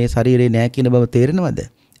ඔබතුමාට මේ ශරීරේ නැහැ කියන බව තේරෙනවද?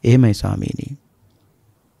 එහෙමයි ස්වාමීනි.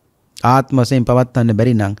 ආත්ම වශයෙන් පවත්වන්න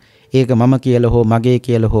බැරි නම් ඒක මම කියලා හෝ මගේ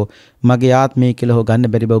කියලා හෝ මගේ ආත්මය කියලා හෝ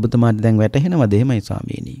ගන්න බැරි බව ඔබතුමාට දැන් වැටහෙනවද? එහෙමයි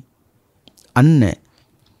ස්වාමීනි. අන්න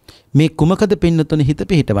මේ කුමකද පින්නතුනේ හිත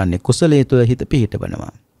පිහිටවන්නේ? කුසලයේ තුල හිත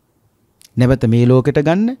පිහිටවනවා. නැවත මේ ලෝකෙට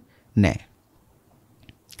ගන්න නැහැ.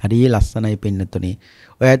 හරිය ලස්සනයි පින්නතුනේ.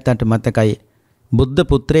 ඔයයන්ට මතකයි බුද්ධ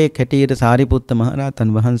පුත්‍රයෙක් හැටියට සාරිපුත්ත මහ රහතන්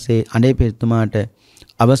වහන්සේ අනේපිතුමාට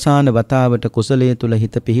අවසාන වතාවට කුසලයේ තුල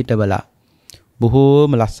හිත පිහිටවලා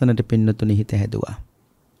බොහෝම ලස්සනට පින්නතුනේ හිත හැදුවා.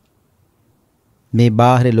 මේ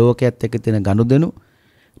බාහිර ලෝකයේත් එක්ක තියෙන ගනුදෙනු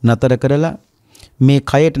නතර කරලා මේ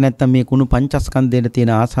කයට නැත්තම් මේ කුණු පංචස්කන්ධයට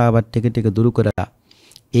තියෙන ආසාවත් ටික දුරු කරලා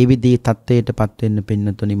ඒ විදිහේ தත්වයටපත් වෙන්න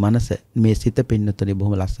පින්නතුනි මනස මේ සිත පින්නතුනි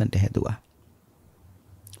බොහොම ලස්සනට හැදුවා.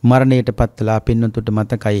 මරණයටපත්ලා පින්නතුට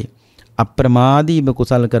මතකයි අප්‍රමාදීව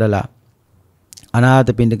කුසල් කරලා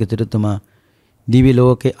අනාථපිණ්ඩික සිටුතුමා දිවි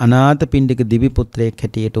ලෝකේ අනාථපිණ්ඩික දිවි පුත්‍රයෙක්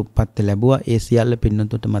හැටියට උප්පත්ති ලැබුවා. ඒ සියල්ල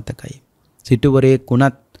පින්නතුට මතකයි. සිටුවරයෙක්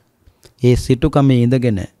වුණත් ඒ සිටුකමේ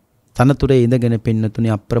ඉඳගෙන තනතුරේ ඉඳගෙන පින්නතුනි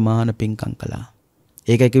අප්‍රමාණ පින්කම් කළා.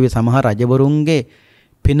 ඒකයි කිව්වේ සමහර රජවරුන්ගේ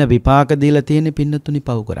පින විපාක දීලා තියෙන පින්නතුනි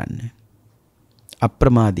පව් කරන්න.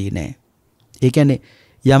 අප්‍රමාදී නෑ. ඒ කියන්නේ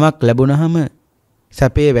යමක් ලැබුණාම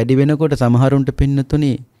සැපේ වැඩි වෙනකොට සමහරුන්ට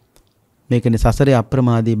පින්නතුනි මේකනේ සසරේ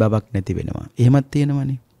අප්‍රමාදී බවක් නැති වෙනවා. එහෙමත්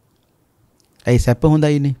තියෙනවනේ. ඇයි සැප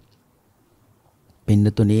හොඳයිනේ.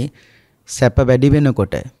 පින්නතුනි සැප වැඩි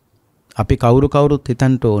වෙනකොට අපි කවුරුත්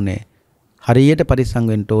හිතන්න ඕනේ හරියට පරිස්සම්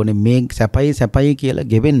වෙන්න ඕනේ මේ සැපයි කියලා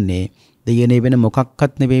ගෙවෙන්නේ දෙයනේ වෙන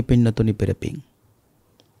මොකක්වත් නෙවෙයි පින්නතුනි පෙරපින්.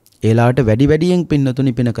 ඒලාට වැඩියෙන්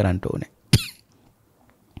පින්නතුනි පින කරන්න ඕනේ.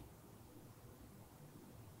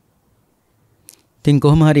 තින්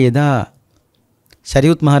කොහොම හරි එදා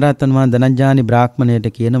සරියුත් මහ රහතන් වහන්සේ ධනංජානි බ්‍රාහ්මණයට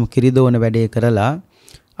කියනම කිරිදෝන වැඩේ කරලා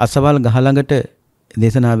අසවල් ගහ ළඟට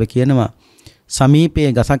දේශනාවේ කියනවා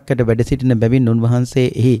සමීපයේ ගසක්කට වැඩ සිටින බැවින් උන්වහන්සේ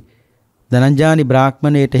එහි ධනංජානි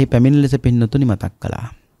බ්‍රාහ්මණයට එහි පැමිණ ලෙස පින්නතුනි මතක් කළා.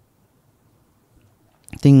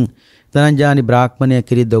 ඉතින් ධනංජානි බ්‍රාහ්මණය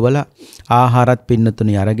කිරි දොවලා ආහාරත්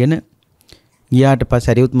පින්නතුණි අරගෙන ගියාට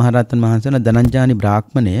පස්සේ හරියුත් මහරහතන් වහන්සේ ධනංජානි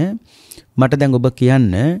බ්‍රාහ්මණය මට දැන් ඔබ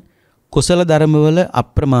කියන්න කුසල ධර්මවල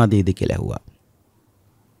අප්‍රමාදීද කියලා ඇහුවා.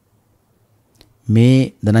 මේ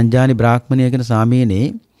ධනංජානි බ්‍රාහ්මණය කියන සාමීනේ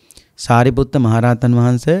සාරිපුත්ත මහරහතන්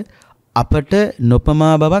වහන්සේ අපට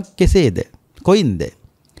නොපමා බවක් කෙසේද? කොයින්ද?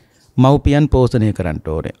 මව්පියන් පෝෂණය කරන්න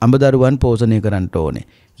ඕනේ. අඹදරුවන් පෝෂණය කරන්න ඕනේ.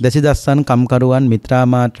 දසිදස්සන් කම්කරුවන්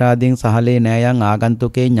මිත්‍රාමාත්‍රාදීන් සහලේ නෑයන්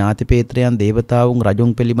ආගන්තුකේ ඥාතිපේත්‍රයන් දේවතාවුන්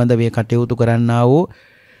රජුන් පිළිබඳ වේ කටයුතු කරන්නා වූ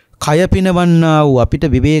කය පිනවන්නා වූ අපිට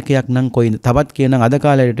විවේකයක් නම් කොයින්ද? තවත් කියනනම් අද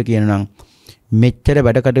කාලයට කියනනම් මෙච්චර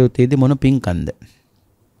වැඩ කටයුත්තේදී මොන පින්කන්ද?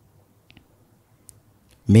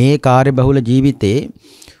 මේ කාර්ය බහුල ජීවිතේ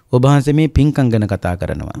ඔබ වහන්සේ මේ පින්කම් ගැන කතා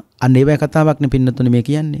කරනවා. අන්න ඒවයි කතාවක් නේ පින්නතුනේ මේ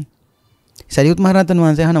කියන්නේ. සරියුත් මහරහතන්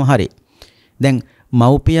වහන්සේ අහනවා හරි. දැන්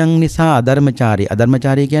මව්පියන් නිසා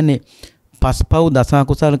අධර්මචාරී කියන්නේ පස්පව් දස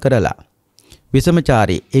කුසල් කරලා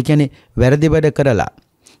විසමචාරී ඒ කියන්නේ වැරදි වැඩ කරලා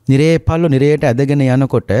නිරේට ඇදගෙන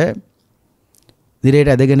යනකොට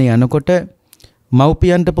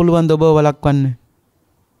මව්පියන්ට පුළුවන් ද ඔබ වළක්වන්න?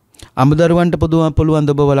 අමුදරුවන්ට පුළුවන් ද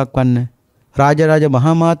ඔබ වළක්වන්න? රාජ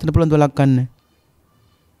මහා මාත්‍යට පුළුවන් ද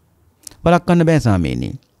වළක්වන්න බෑ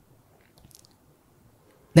සාමීනි.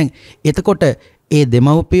 දැන් එතකොට ඒ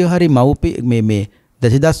දෙමව්පිය හරි මේ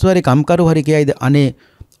දසිදස්වරේ කම්කරු හරි කියයිද අනේ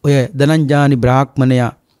ඔය ධනංජානි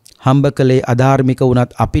බ්‍රාහ්මණයා හම්බ කළේ අධාර්මික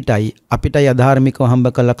වුණත් අපිටයි අධාර්මිකව හම්බ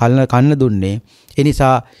කළා කන්න දුන්නේ. ඒ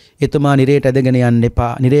නිසා එතුමා නිරේට ඇදගෙන යන්න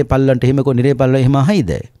එපා. නිරේ පල්ලන්ට නිරේ පල්ල එහෙම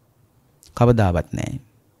අහයිද? කවදාවත් නැහැ.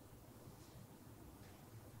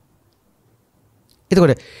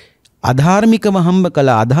 එතකොට අධාර්මිකව හම්බ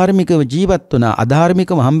කළා, අධාර්මිකව ජීවත් වුණා,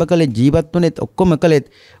 අධාර්මිකව හම්බ කළේ ජීවත් වුණෙත් ඔක්කොම කළෙත්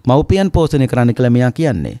මව්පියන් පෝෂණය කරන්න කියලා මෙයා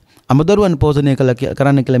කියන්නේ. අමුදරුවන් පෝෂණය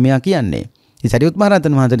කරන්න කියලා මෙයා කියන්නේ. ඉතින් සරියුත්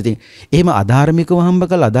මහරහතන් වහන්සේ ඉතින් එහෙම අධාර්මිකව හම්බ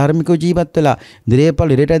කළා, අධාර්මිකව ජීවත් වෙලා නිරේපල්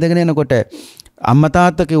නිරේට ඇදගෙන යනකොට අම්මා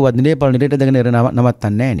තාත්තා කිව්වා නිරේපල් නිරේට ඇදගෙන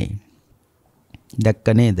නවත්තන්නේ නැහැ නේ. දැක්ක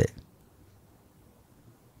නේද?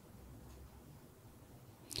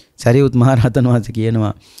 සරියුත් මහරහතන් වහන්සේ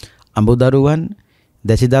කියනවා අමුදරුවන්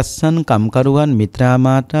දසිදස්සන් කම්කරුවන්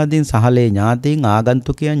මිත්‍රාමාත්‍රාදීන් සහලේ ඥාතීන්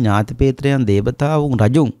ආගන්තුකයන් ඥාතිපේත්‍රයන් දේවතාවුන්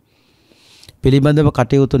රජුන් පිළිබඳව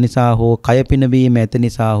කටයුතු නිසා හෝ කය පිනවීම ඇත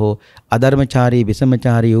නිසා හෝ අධර්මචාරී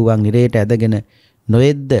විසමචාරී වූවන් නිරේට ඇදගෙන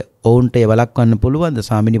නොයෙද්ද ඔවුන්ට වළක්වන්න පුළුවන්ද?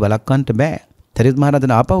 ස්වාමිනී වළක්වන්න බෑ. තරිත්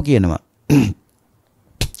මහරහතන් ආපහු කියනවා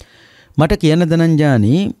මට කියන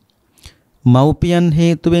ධනංජානි මව්පියන්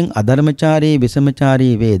හේතුවෙන් අධර්මචාරී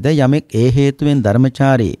විසමචාරී වේද යමෙක් ඒ හේතුවෙන්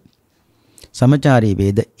ධර්මචාරී සමචාරී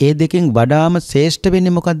වේද ඒ දෙකෙන් වඩාම ශ්‍රේෂ්ඨ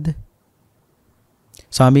වෙන්නේ මොකද්ද?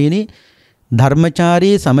 ස්වාමීනි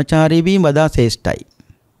ධර්මචාරී සමචාරී වීම වඩා ශ්‍රේෂ්ඨයි.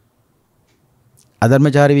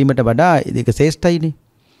 අධර්මචාරී වීමට වඩා ඒක ශ්‍රේෂ්ඨයිනේ.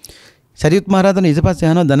 සරියුත් මහරහතන් ඊපස්සේ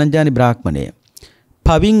අහනවා ධනංජානි බ්‍රාහ්මණය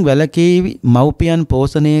පවින් වැළකී මව්පියන්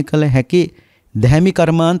පෝෂණය කළ හැකි දැහැමි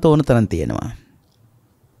කර්මාන්ත ඕන තරම් තියෙනවා.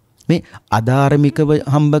 මේ අධාර්මිකව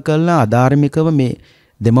හම්බ කළා අධාර්මිකව මේ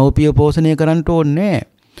දෙමව්පිය පෝෂණය කරන්න ඕනේ.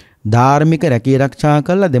 ධාර්මික රැකී ආරක්ෂා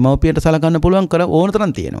කළා දෙමව්පියට සලකන්න පුළුවන් කර ඕන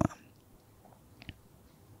තරම් තියෙනවා.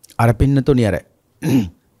 අර පින්නතුණි අර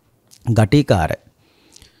ගටිකාර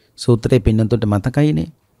සූත්‍රයේ පින්නතුන්ට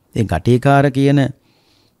මතකයිනේ. ඒ ගටිකාර කියන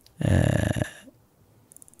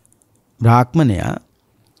බ්‍රාහ්මණයා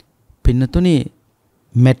පින්නතුණි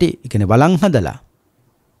මැටි කියන්නේ වළං හදලා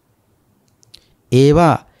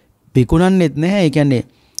ඒවා විකුණන්නෙත් නැහැ. ඒ කියන්නේ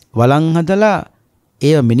වළං හදලා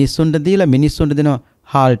ඒවා මිනිස්සුන්ට දීලා මිනිස්සුන්ට දෙනවා.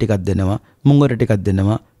 හාල් ටිකක් දෙනවා, මුංගර ටිකක්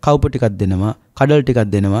දෙනවා, කවුප ටිකක් දෙනවා, කඩල් ටිකක්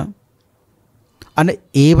දෙනවා. අනේ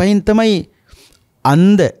ඒ වයින් තමයි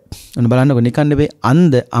අන්ධ ඔන්න බලන්නකො නිකන් නෙවෙයි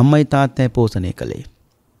අන්ධ අම්මයි තාත්තයි පෝෂණය කළේ.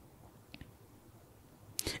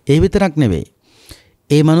 ඒ විතරක් නෙවෙයි.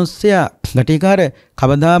 ඒ මිනිස්සයා ගටිකාර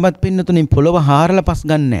කවදාවත් පින්නතුණින් පොළව හාරලා පස්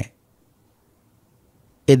ගන්නෑ.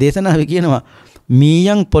 ඒ දේශනාවේ කියනවා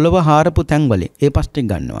මීයන් පොළව හාරපු තැන් වලින් ඒ පස් ටික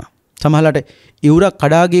ගන්නවා. සමහරවිට ඉවුරක්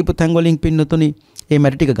කඩා ගියපු තැන් වලින් පින්නතුණි ඒ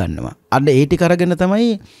මැටි ටික ගන්නවා. අන්න ඒ ටික අරගෙන තමයි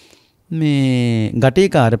මේ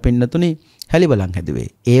ගටිකාර පින්නතුණි හැලිවලන් හැදුවේ.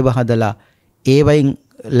 ඒව හදලා ඒ වයින්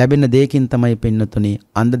ලැබෙන දෙයකින් තමයි පින්නතුණි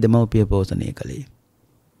අන්ධ දෙමව්පිය පෝෂණය කළේ.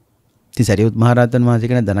 ඉතින් සරියුත් මහරහතන්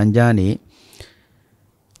වහන්සේ කියන ධනංජානි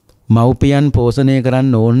මව්පියන් පෝෂණය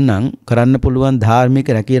කරන්න ඕන නම් කරන්න පුළුවන් ධාර්මික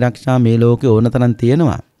රැකී ආරක්ෂා මේ ලෝකේ ඕන තරම්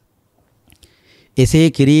තියෙනවා. එසේ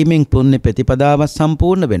කිරීමෙන් පුණ්‍ය ප්‍රතිපදාව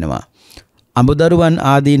සම්පූර්ණ වෙනවා. අඹදරුවන්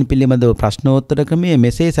ආදීන් පිළිබඳව ප්‍රශ්නෝත්තර ක්‍රමයේ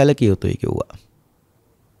මෙසේ සැලකිය යුතුයි කිව්වා.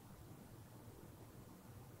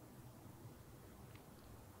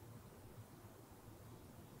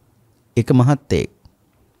 එක මහත්තයෙක්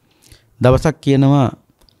දවසක් කියනවා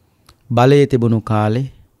බලයේ තිබුණු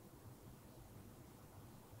කාලේ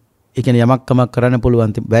ඒ කියන්නේ යමක් කමක් කරන්න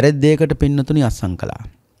පුළුවන් වැරද්දයකට පින්නතුනි අස්සම් කළා.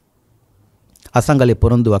 අසංගලේ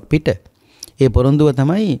පොරොන්දුවක් පිට. ඒ පොරොන්දුව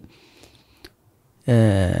තමයි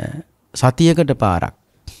සතියකට පාරක්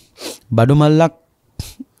බඩු මල්ලක්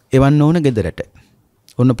එවන්න ඕන ගෙදරට.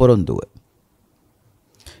 ඔන්න පොරොන්දුව.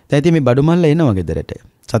 දැන් ඉතින් මේ බඩු මල්ල එනවා ගෙදරට.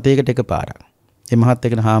 සතියකට එක පාරක්. ඒ මහත්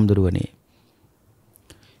එක්කන හාමුදුරුවනේ.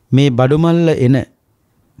 මේ බඩු මල්ල එන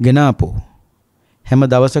ගෙනාපෝ හැම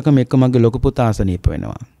දවසකම එක මගේ ලොකු පුතා අසනීප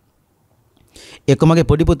වෙනවා. එක මගේ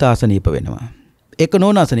පොඩි පුතා අසනීප වෙනවා. එක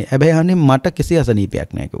නෝන අසනීප. හැබැයි අනේ මට කිසි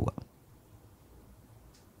අසනීපයක් නැහැ කිව්වා.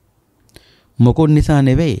 මොකුත් නිසා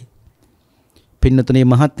නෙවෙයි. පින්නතුනේ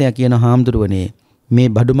මහත්තයා කියන හාමුදුරුවනේ මේ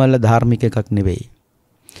බඩු මල්ල ධාර්මික එකක් නෙවෙයි.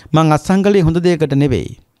 මං අත්සංගලේ හොඳ දෙයකට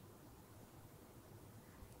නෙවෙයි.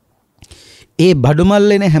 ඒ බඩු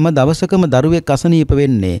මල්ලේනේ හැම දවසකම දරුවෙක් අසනීප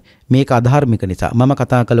වෙන්නේ මේක අධාර්මික නිසා. මම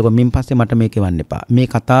කතා කළා මින් පස්සේ මට මේක එවන්න එපා. මේ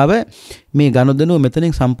කතාව මේ ගනුදෙනුව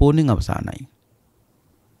මෙතනින් සම්පූර්ණයෙන් අවසానයි.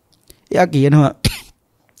 එයා කියනවා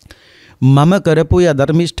මම කරපු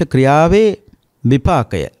අධර්මිෂ්ඨ ක්‍රියාවේ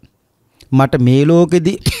විපාකය මට මේ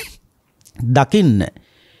ලෝකෙදි දකින්න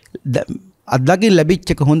අත්දකින්න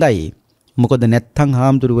ලැබිච්ච එක හොඳයි. මොකද නැත්තම්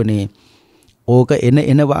හාමුදුරුවනේ ඕක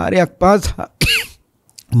එන වාරයක් පාසා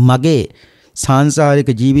මගේ සාංශාරික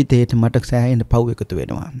ජීවිතේට මට සෑහෙන පව් එකතු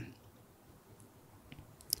වෙනවා.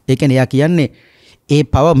 ඒ කියන්නේ යා කියන්නේ ඒ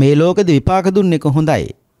පව මේ ලෝකෙදි විපාක දුන්න එක හොඳයි.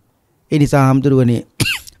 ඒ නිසා හාමුදුරුවනේ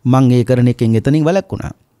මං ඒ කරන එකෙන් එතනින්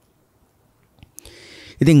වළක්ුණා.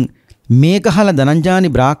 ඉතින් මේක අහලා ධනංජානි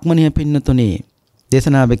බ්‍රාහ්මණය පින්නතුනේ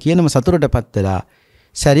දේශනාවේ කියනම සතුටටපත් වෙලා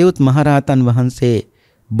සරියුත් මහරහතන් වහන්සේ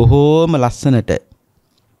බොහෝම ලස්සනට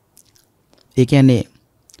ඒ කියන්නේ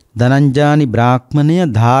ධනංජානි බ්‍රාහ්මණය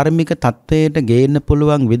ධාර්මික තත්වයට ගේන්න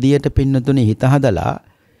පුළුවන් විදියට පින්නතුනේ හිත හදලා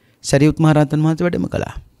සරියුත් මහරහතන් වහන්සේ වැඩම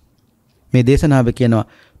කළා. මේ දේශනාවේ කියනවා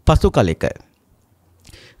පසු කලෙක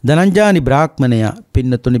ධනංජානි බ්‍රාහ්මණය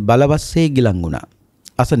පින්නතුනේ බලවස්සේ ගිලන් වුණා.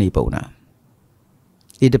 අසනීප වුණා.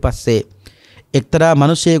 ඊට පස්සේ එක්තරා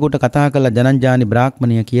මිනිසෙකුට කතා කළ ධනංජානි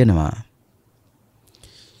බ්‍රාහ්මණය කියනවා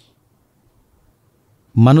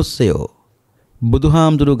මිනිස්සයෝ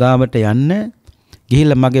බුදුහාමුදුරු ගාවට යන්න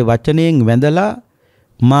ගිහිල්ලා මගේ වචනයෙන් වැඳලා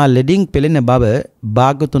මා ලෙඩින් පෙළෙන බව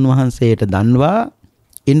භාග්‍යතුන් වහන්සේට දන්වා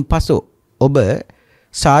ඉන්පසු ඔබ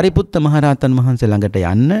සාරිපුත්ත මහරහතන් වහන්සේ ළඟට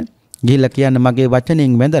යන්න ගිහිල්ලා කියන්න මගේ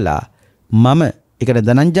වචනයෙන් වැඳලා මම ඒකට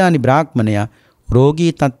ධනංජානි බ්‍රාහ්මණය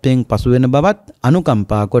රෝගී තත්වයෙන් පසු වෙන බවත්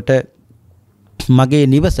අනුකම්පා කොට මගේ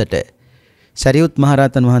නිවසට සරියුත්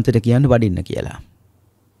මහරහතන් වහන්සේට කියන්න වඩින්න කියලා.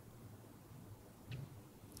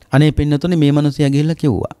 අනේ පින්නතුනේ මේ මිනිසයා ගිහිල්ලා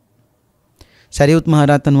කිව්වා. සරියුත්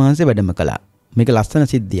මහරහතන් වහන්සේ වැඩම කළා. මේක ලස්සන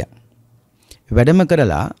සිද්ධියක්. වැඩම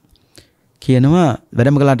කරලා කියනවා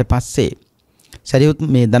වැඩම කළාට පස්සේ සරියුත්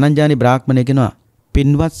මේ ධනංජානි බ්‍රාහ්මණය කියනවා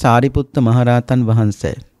පින්වත් සාරිපුත්ත මහරහතන්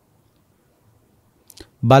වහන්සේ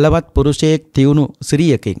බලවත් පුරුෂයෙක් තියුණු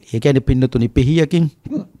සිරියකින් ඒ කියන්නේ පින්නතුනි පිහියකින්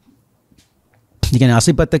ඒ කියන්නේ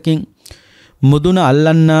අසිපතකින් මුදුන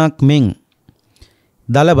අල්ලන්නාක් මෙන්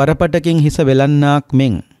දල වරපටකින් හිස වෙලන්නාක්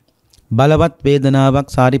මෙන් බලවත් වේදනාවක්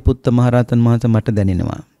සාරිපුත්ත මහරහතන් වහන්සේ මට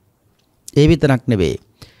දැනෙනවා. ඒ විතරක් නෙවෙයි.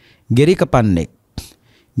 ගෙරි කපන්නෙක්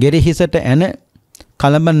ගෙරි හිසට ඇන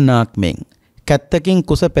කලඹන්නාක් මෙන් කැත්තකින්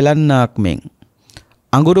කුස පෙලන්නාක් මෙන්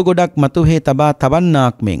අඟුරු ගොඩක් මතුහේ තබා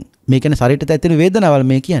තවන්නාක් මෙන් මේ කියන්නේ ශරීරයට ඇතිවෙන වේදනාවල්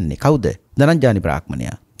මේ කියන්නේ කවුද? ධනංජානි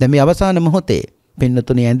බ්‍රාහ්මණයා. දැන් මේ අවසාන මොහොතේ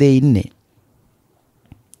පින්නතුණි ඇඳේ ඉන්නේ.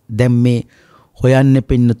 දැන් මේ හොයන්නේ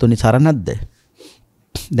පින්නතුණි සරණක්ද?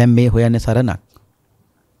 දැන් මේ හොයන්නේ සරණක්.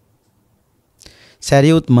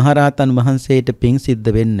 සරියුත් මහරහතන් වහන්සේට පිං සිද්ධ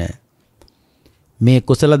වෙන්න මේ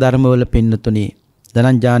කුසල ධර්මවල පින්නතුණි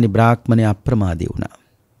ධනංජානි බ්‍රාහ්මණය අප්‍රමාදී වුණා.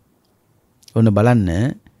 ඔන්න බලන්න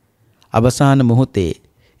අවසාන මොහොතේ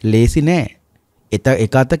ලේසි නෑ.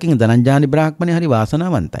 එක අතකින් ධනංජානි බ්‍රාහ්මණය හරි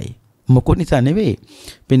වාසනාවන්තයි. මොකෝ නිසා නෙවෙයි.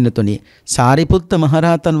 පින්නතුණි සාරිපුත්ත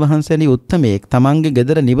මහරහතන් වහන්සේනි උත්තමයෙක් තමන්ගේ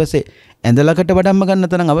ගෙදර නිවසේ ඇඳලකට වඩම්ම ගන්න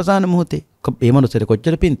තරම් අවසාන මොහොතේ මේ මනුස්සර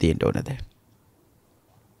කොච්චර පින් තියෙන්න ඕනද?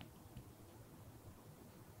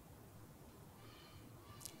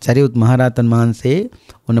 සරියුත් මහරහතන් වහන්සේ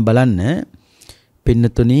ඔන්න බලන්න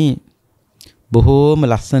පින්නතුණි බොහෝම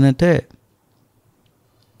ලස්සනට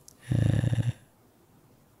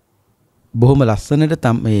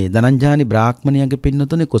මේ ධනංජානි බ්‍රාහ්මණයාගේ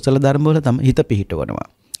පින්නතුනේ කුසල ධර්ම වල තම හිත පිහිටවනවා.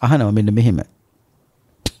 අහනවා මෙන්න මෙහෙම.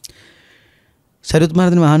 සරියුත්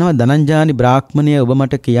මහරහතන් අහනවා ධනංජානි බ්‍රාහ්මණය ඔබ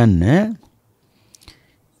මට කියන්න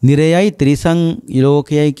නිරයයි ත්‍රිසං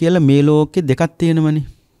ලෝකයයි කියලා මේ ලෝකේ දෙකක් තියෙනවනේ.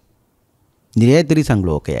 නිරයයි ත්‍රිසං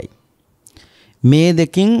ලෝකයයි. මේ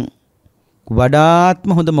දෙකින් වඩාත්ම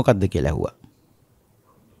හොඳ මොකක්ද කියලා ඇහුවා.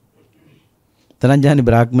 ධනංජානි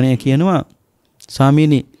බ්‍රාහ්මණය කියනවා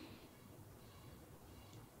ස්වාමීනි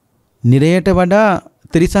නිරයට වඩා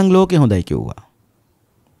ත්‍රිසං ලෝකේ හොඳයි කිව්වා.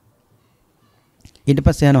 ඊට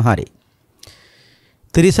පස්සේ යනවා හරි.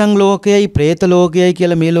 ත්‍රිසං ලෝකයයි പ്രേත ලෝකයයි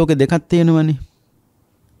කියලා මේ ලෝක දෙකක් තියෙනවනේ.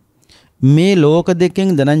 මේ ලෝක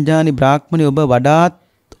දෙකෙන් ධනංජානි බ්‍රාහ්මණය ඔබ වඩාත්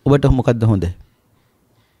ඔබට මොකද්ද හොඳ?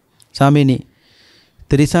 ස්වාමීනි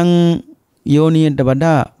ත්‍රිසං යෝනියට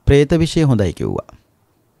වඩා പ്രേත විශේෂ හොඳයි කිව්වා.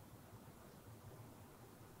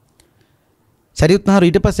 සරියුත් මහරු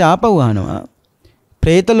ඊට පස්සේ ආපහු අහනවා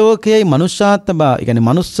പ്രേත ලෝකයයි මනුෂ්‍යාත්ම භාව, ඒ කියන්නේ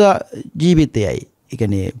මනුස්ස ජීවිතයයි, ඒ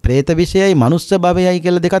කියන්නේ പ്രേත විශේෂයයි මනුස්ස භවයයි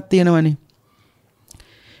කියලා දෙකක් තියෙනවනේ.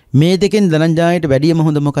 මේ දෙකෙන් ධනංජායට වැඩියම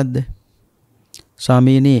හොඳ මොකද්ද?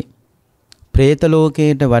 ස්වාමීනි പ്രേත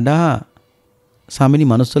ලෝකයට වඩා ස්වාමීනි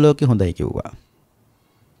මනුස්ස ලෝකේ හොඳයි කිව්වා.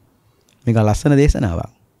 මේක ලස්සන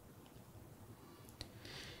දේශනාවක්.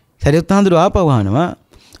 සරියුත් මහඳුර ආපහු අහනවා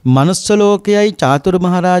මනුස්ස ලෝකයයි චාතුරු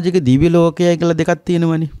මහරජගේ දිව්‍ය ලෝකයයි කියලා දෙකක්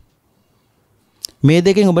තියෙනවනේ. මේ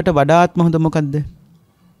දෙකෙන් ඔබට වඩාත්ම හොඳ මොකද්ද?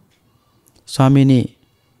 ස්වාමීනි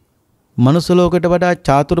මනුස්ස ලෝකයට වඩා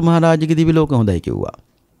චාතුරු මහරජගේ දිව්‍ය ලෝක හොඳයි කිව්වා.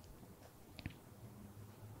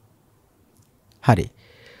 හරි.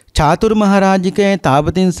 චාතුරු මහරජකේ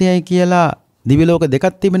තාපතින්සයයි කියලා දිව්‍ය ලෝක දෙකක්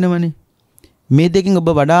තිබෙනවනේ. මේ දෙකෙන් ඔබ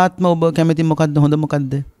වඩාත්ම ඔබ කැමති මොකද්ද හොඳ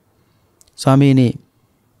මොකද්ද? ස්වාමීනි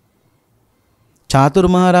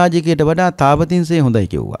චාතුරු මහරජකයට වඩා තාපතින්සය හොඳයි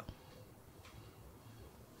කිව්වා.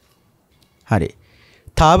 හරි.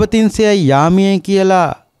 තාපතින්සයයි යාමියයි කියලා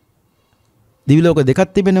දිව්‍ය ලෝක දෙකක්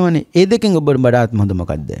තිබෙනවනේ. ඒ දෙකෙන් ඔබ වඩාත්ම හොඳ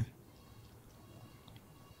මොකද්ද?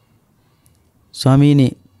 ස්වාමීනි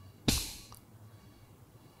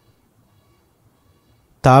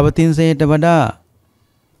තාපතින්සයට වඩා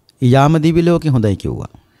යාම දිව්‍ය ලෝකේ හොඳයි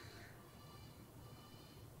කිව්වා.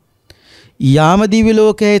 යාම දිව්‍ය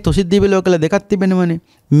ලෝකයයි තුසිත දිව්‍ය ලෝකවල දෙකක් තිබෙනවනේ.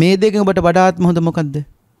 මේ දෙකෙන් ඔබට වඩාත්ම හොඳ මොකද්ද?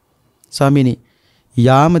 ස්වාමීනි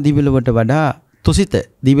යාම දිව්‍ය ලෝකයට වඩා තුසිත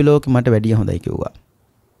දිව්‍ය ලෝකෙ මට වැඩිය හොඳයි කිව්වා.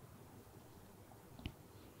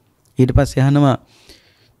 ඊට පස්සේ අහනවා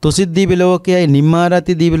තුසිත දිව්‍ය ලෝකයයි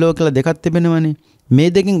නිම්මාරති දිව්‍ය ලෝකවල දෙකක් තිබෙනවනේ. මේ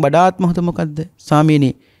දෙකෙන් වඩාත්ම හොඳ මොකද්ද?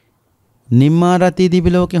 ස්වාමීනි නිම්මාරති දිව්‍ය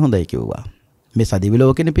ලෝකෙ හොඳයි කිව්වා. මේ සදිව්‍ය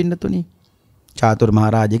ලෝකෙනේ පින්නතුනි. චාතුරු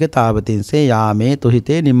මහරජගේ තාපතින්සේ යාමේ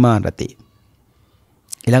තුහිතේ නිම්මාරති.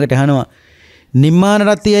 ඊළඟට අහනවා නිම්මාන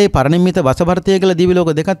රතියයි පරිනිම්මිත වසවර්තය කියලා දිව්‍ය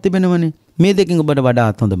ලෝක දෙකක් තිබෙනවනේ. මේ දෙකෙන් ඔබට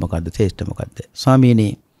වඩාත් හොඳ මොකද්ද? ශ්‍රේෂ්ඨ මොකද්ද? ස්වාමීනි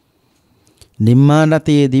නිම්මාන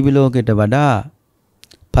රතියේ දිව්‍ය ලෝකයට වඩා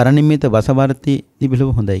පරිනිම්මිත වසවර්ති දිව්‍ය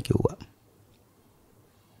ලෝක හොඳයි කිව්වා.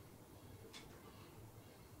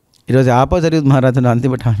 ඊට පස්සේ ආපසරියුත් මහ රහතන්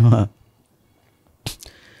අන්තිමට අහනවා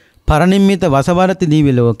පරිනිම්මිත වසවර්ති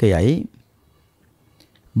දිව්‍ය ලෝකයයි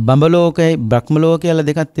බඹ ලෝකයයි බ්‍රහ්ම ලෝකයයි කියලා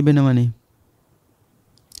දෙකක් තිබෙනවනේ.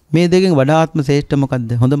 මේ දෙකෙන් වඩාත්ම ශ්‍රේෂ්ඨ මොකද්ද?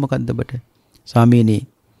 හොඳ මොකද්ද ඔබට? ස්වාමීනි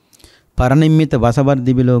පරිනිම්මිත වසවර්ති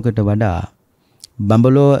දිව්‍ය ලෝකයට වඩා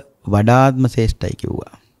බඹලෝ වඩාත්ම ශ්‍රේෂ්ඨයි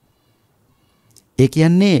කිව්වා. ඒ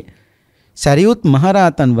කියන්නේ සරියුත්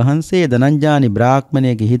මහරහතන් වහන්සේ ධනංජානි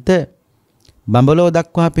බ්‍රාහ්මණයේ හිත බඹලෝ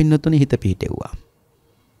දක්වා පින්නතුනි හිත පිහිටෙව්වා.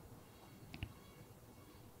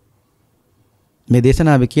 මේ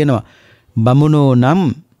දේශනාවේ කියනවා බමුණෝ නම්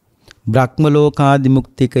බ්‍රහ්ම ලෝකාදි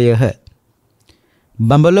මුක්තිකයහ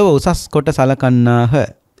බඹලව උසස් කොට සලකන්නාහ.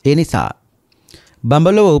 ඒ නිසා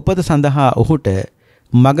බඹලව උපත සඳහා ඔහුට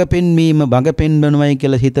මඟ පෙන්වීම මඟ පෙන්වනවයි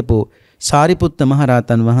කියලා හිතපු සාරිපුත්ත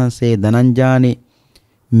මහරහතන් වහන්සේ ධනංජානි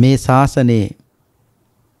මේ ශාසනයේ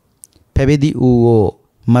පැවිදි වූ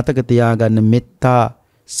මතක තියාගන්න මෙත්තා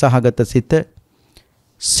සහගත සිත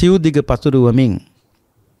සිව්දිග පසුරුවමින්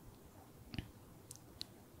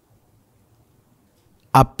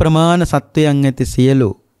අප්‍රමාණ සත්වයන් ඇති සියලු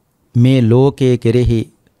මේ ලෝකයේ කෙරෙහි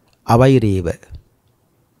අවෛරීව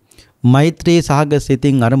මෛත්‍රී සහගත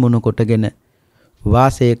සිතින් අරමුණු කොටගෙන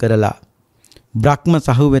වාසය කරලා බ්‍රහ්ම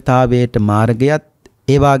සහවතාවයට මාර්ගයත්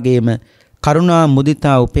ඒ වගේම කරුණා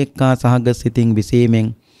මුදිතා උපේක්ඛා සහගත සිතින් විසීමෙන්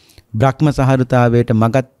බ්‍රහ්ම සහෘතාවයට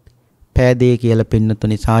මගත් පෑදේ කියලා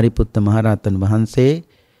පින්නතුනි සාරිපුත්ත මහරහතන් වහන්සේ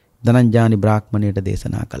ධනංජානි බ්‍රාහ්මණයට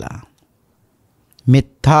දේශනා කළා.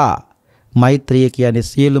 මෙත්තා මෛත්‍රිය කියන්නේ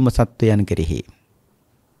සියලුම සත්වයන් කෙරෙහි,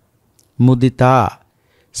 මුදිතා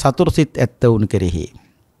සතුරුසිත ඇත්තවුන් කෙරෙහි,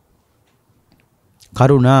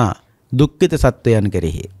 කරුණා දුක්ඛිත සත්වයන්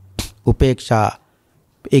කෙරෙහි, උපේක්ෂා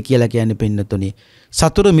ඒ කියලා කියන්නේ පින්නතුනි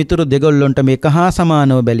සතුරු මිතුරු දෙගොල්ලොන්ට මේක හා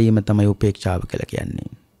සමානව බැලීම තමයි උපේක්ෂාව කියලා කියන්නේ.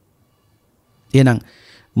 එහෙනම්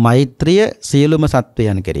මෛත්‍රිය සියලුම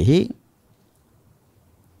සත්වයන් කෙරෙහි,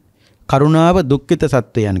 කරුණාව දුක්ඛිත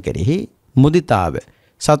සත්වයන් කෙරෙහි, මුදිතාව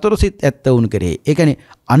සතුරුසිත ඇත්තවුන් කෙරෙහි. ඒ කියන්නේ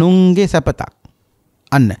අනුන්ගේ සැපතක්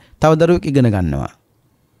අන්න තව දරුවෙක් ඉගෙන ගන්නවා.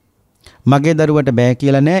 මගේ දරුවට බෑ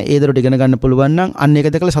කියලා නෑ, ඒ දරුවට ඉගෙන ගන්න පුළුවන් නම් අන්න ඒක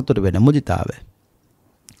දැකලා සතුටු වෙන මුදිතාව.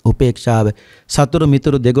 උපේක්ෂාව සතුරු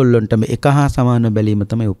මිතුරු දෙගොල්ලොන්ටම එක හා සමාන බැලීම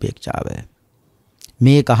තමයි උපේක්ෂාව.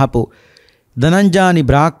 මේ කහපු ධනංජානි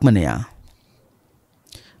බ්‍රාහ්මණයා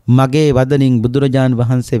මගේ වදනින් බුදුරජාන්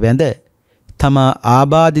වහන්සේ වැඳ තමා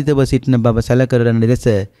ආබාධිතව සිටින බව සැලකරන ලෙස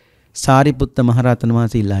සාරිපුත්ත මහරහතන්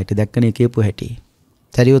වහන්සේ ඉල්ලා හිටිය. දැක්කනේ කියපු හැටි.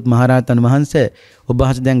 සරියුත් මහරහතන් වහන්සේ ඔබ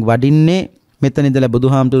වහන්සේ දැන් වඩින්නේ මෙතන ඉඳලා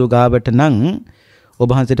බුදුහාමුදුරු ගාවට නම් ඔබ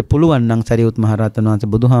වහන්සේට පුළුවන් නම් සරියුත් මහරහතන් වහන්සේ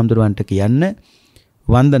බුදුහාමුදුරුවන්ට කියන්න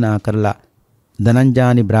වන්දනා කරලා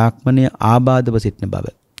ධනංජානි බ්‍රාහ්මණය ආබාධව සිටින බව,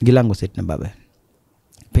 ගිලන්ව සිටින බව.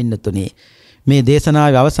 පින්නතුනි මේ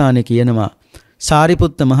දේශනාවේ අවසානයේ කියනවා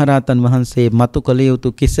සාරිපුත්ත මහරහතන් වහන්සේ මතු කළ යුතු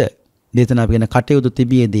කිස දේශනාව කියන කටයුතු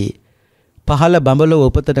තිබියදී පහළ බඹලව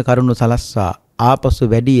උපතට කරුණු සලස්වා ආපසු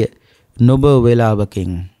වැඩිය නොබ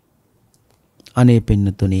වේලාවකින් අනේ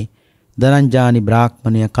පින්නතුනි ධනංජානි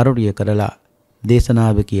බ්‍රාහ්මණය කරුණිය කරලා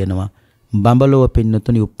දේශනාව කියනවා බඹලව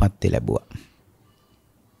පින්නතුනි උප්පත්ති ලැබුවා.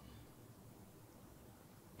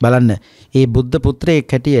 බලන්න ඒ බුද්ධ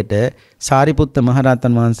පුත්‍රයෙක් හැටියට සාරිපුත්ත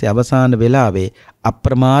මහරහතන් වහන්සේ අවසාන වෙලාවේ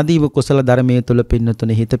අප්‍රමාදීව කුසල ධර්මයේ තුල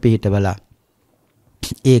පින්නතුනේ හිත පිහිටවලා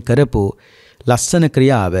ඒ කරපු ලස්සන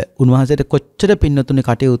ක්‍රියාව උන්වහන්සේට කොච්චර පින්නතුනේ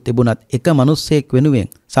කටයුතු තිබුණත් එක මිනිස්සෙක්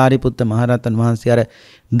වෙනුවෙන් සාරිපුත්ත මහරහතන් වහන්සේ අර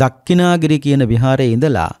දක්ඛිනාගිරි කියන විහාරයේ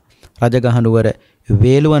ඉඳලා රජගහනුවර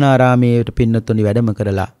වේළුවනාරාමයේ පින්නතුනේ වැඩම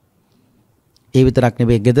කරලා ඒ විතරක්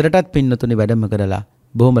නෙවෙයි ගෙදරටත් පින්නතුනේ වැඩම කරලා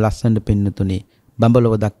බොහොම ලස්සනට පින්නතුනේ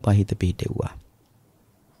බඹලව දක්වා හිත පිහිටෙව්වා.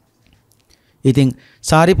 ඉතින්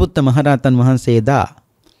සාරිපුත්ත මහරහතන් වහන්සේ දා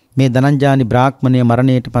මේ ධනංජානි බ්‍රාහ්මණය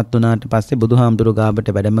මරණයටපත් වුණාට පස්සේ බුදුහාමුදුරු ගාවට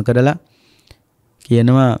වැඩම කරලා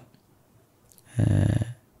කියනවා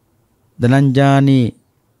ධනංජානි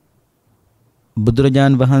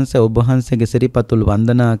බුදුරජාන් වහන්සේ ඔබ වහන්සේගේ සිරිපතුල්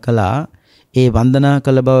වන්දනා කළා. ඒ වන්දනා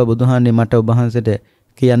කළ බව බුදුහාන්නේ මට ඔබ වහන්සේට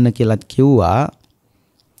කියන්න කියලාත් කිව්වා.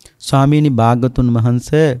 ස්වාමීනි භාග්‍යතුන්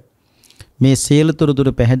වහන්සේ මේ සියලු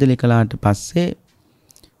තොරතුරු පැහැදිලි කළාට පස්සේ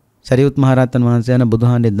සරියුත් මහරහතන් වහන්සේ යන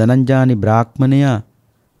බුදුහාන්නේ ධනංජානි බ්‍රාහ්මණයා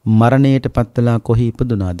මරණයට පත්වලා කොහි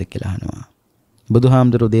ඉපදුනාද කියලා අහනවා.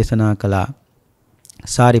 බුදුහාමුදුරුවෝ දේශනා කළා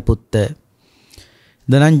සාරිපුත්ත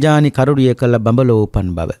ධනංජානි කරුණිය කළ බඹලෝ උපන්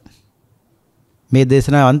බව. මේ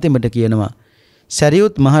දේශනාව අන්තිමට කියනවා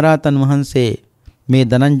සරියුත් මහරහතන් වහන්සේ මේ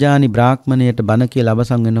ධනංජානි බ්‍රාහ්මණයට බණ කියලා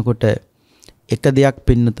අවසන් වෙනකොට එක දෙයක්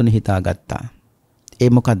පින්නතුනේ හිතාගත්තා. ඒ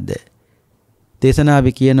මොකද්ද?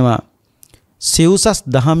 දේශනාවේ කියනවා සිව්සස්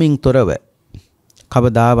දහමින් තොරව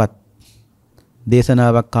කවදාවත්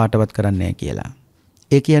දේශනාවක් කාටවත් කරන්නේ නැහැ කියලා.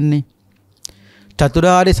 ඒ කියන්නේ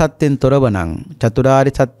චතුරාර්ය සත්‍යෙන්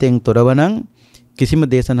තොරව නම් කිසිම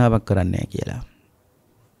දේශනාවක් කරන්නේ නැහැ කියලා.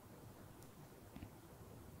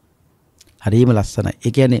 හරිම ලස්සනයි.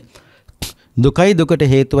 ඒ කියන්නේ දුකයි දුකට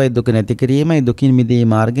හේතුවයි දුක නැති කිරීමයි දුකින්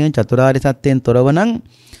මිදීමේ මාර්ගයෙන් චතුරාර්ය සත්‍යයෙන් තොරව නම්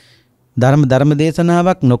ධර්ම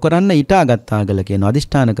දේශනාවක් නොකරන්න ඊටාගත්තා කියලා කියන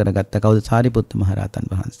අදිෂ්ඨාන කරගත්ත කවුද? සාරිපුත්ත මහරහතන්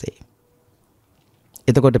වහන්සේ.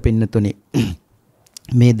 එතකොට පින්නතුනි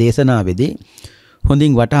මේ දේශනාවේදී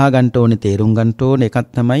හොඳින් වටහා ගන්න ඕනේ, තේරුම් ගන්න ඕනේ එකක්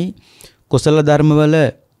තමයි කුසල ධර්මවල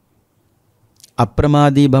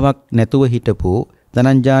අප්‍රමාදී බවක් නැතුව හිටපු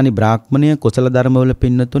ධනංජානි බ්‍රාහ්මණය කුසල ධර්මවල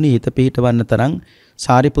පින්නතුනි හිත පිහිටවන්න තරම්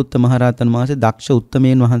සාරිපුත්ත මහරහතන් වහන්සේ දක්ෂ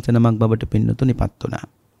උත්තමයන් වහන්සේ නමක් බවට පින්නතුනිපත් වුණා.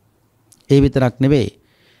 ඒ විතරක් නෙවෙයි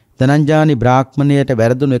ධනංජානි බ්‍රාහ්මණයට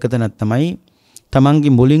වැරදුණු එක තැනක් තමයි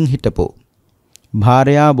තමන්ගේ මුලින් හිටපු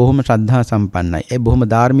භාර්යාව බොහොම ශ්‍රද්ධා සම්පන්නයි. ඒ බොහොම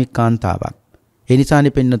ධාර්මික කාන්තාවක්. ඒ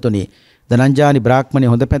නිසානේ පින්නතුනි ධනංජානි බ්‍රාහ්මණය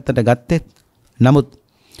හොඳ පැත්තට ගත්තෙත්. නමුත්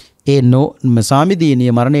ඒ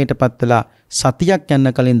සාමිදීනිය මරණයට පත්වලා සතියක් යන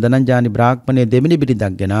කලින් ධනංජානි බ්‍රාහ්මණය දෙවෙනි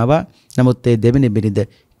බිරිඳක් ගෙනාවා. නමුත් ඒ දෙවෙනි බිරිඳ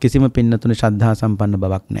කිසිම පින්නතුනි ශ්‍රද්ධා සම්පන්න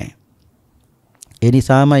බවක් නැහැ. ඒ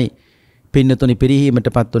නිසාමයි පින්නතුනි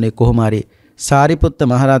පිරිහීමටපත් උනේ කොහොම හරි සාරිපුත්ත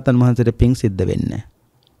මහරහතන් වහන්සේට පිං සිද්ධ වෙන්නේ.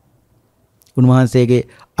 උන්වහන්සේගේ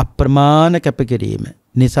අප්‍රමාණ කැපකිරීම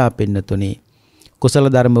නිසා පින්නතුනි කුසල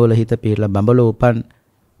ධර්මවල හිත පිරලා බඹලෝ උපන්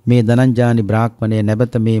මේ ධනංජානි බ්‍රාහ්මණය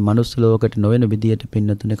නැවත මේ මනුස්ස ලෝකයට නොවන විදියට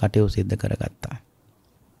පින්නතුනි කටයුතු සිද්ධ කරගත්තා.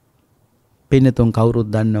 පින්නතුන් කවුරුත්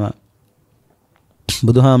දන්නවා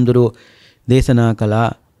බුදුහාමුදුරුවෝ දේශනා කළා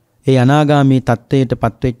ඒ අනාගාමී තත්ත්වයට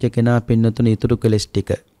පත්වෙච්ච කෙනා පින්නතුනි ඉතුරු කෙලස් ටික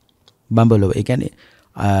බඹලෝ. ඒ කියන්නේ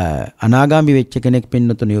අනාගාමී වෙච්ච කෙනෙක්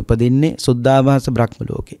පින්නතුනි උපදින්නේ සුද්ධාවාස බ්‍රහ්ම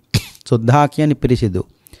ලෝකේ. සුද්ධා කියන්නේ පිරිසිදු.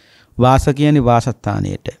 වාස කියන්නේ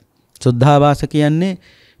වාසස්ථානයට. සුද්ධාවාස කියන්නේ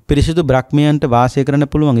පිරිසිදු බ්‍රහ්මයන්ට වාසය කරන්න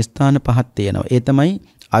පුළුවන් ස්ථාන පහක් තියෙනවා. ඒ තමයි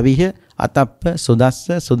අවිහ, අතප්ප, සුදස්ස,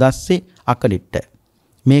 සුදස්සි, අකලිට්ට.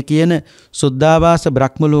 මේ කියන සුද්ධාවාස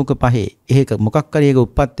බ්‍රහ්ම ලෝක පහේ ඒක මොකක් හරි එක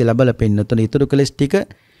උප්පත්ති ලැබලා පින්නතුනි ඉතුරු කෙලස් ටික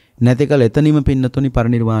නැතිකල එතනින්ම පින්නතුනි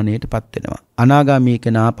පරිනිර්වාණයටපත් වෙනවා. අනාගාමී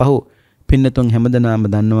කෙනා ආපහු පින්නතුන් හැමදෙනාම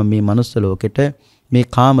දන්නවා මේ මනුස්ස ලෝකෙට මේ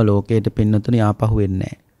කාම ලෝකයට පින්නතුනි ආපහු වෙන්නේ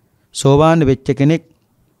නැහැ. සෝවාන් වෙච්ච කෙනෙක්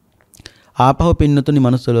ආපහු පින්නතුනි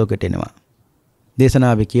මනුස්ස ලෝකෙට එනවා.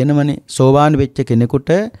 දේශනාවේ කියනවනේ සෝවාන් වෙච්ච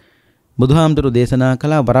කෙනෙකුට බුදුහාමුදුරු දේශනා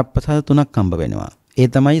කළා වරප්‍රසාද 3ක් හම්බ වෙනවා. ඒ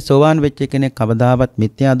තමයි සෝවාන් වෙච්ච කෙනෙක් කවදාවත්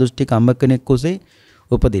මිත්‍යා දෘෂ්ටික අම්බ කෙනෙක් කුසේ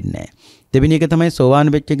උපදින්නේ නැහැ. දෙවෙනි එක තමයි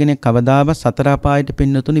සෝවාන් වෙච්ච කෙනෙක් කවදාවත් සතර අපායට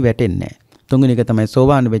පින්නතුනි වැටෙන්නේ නැහැ. තුන්වෙනි එක තමයි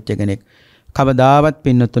සෝවාන් වෙච්ච කෙනෙක් කවදාවත්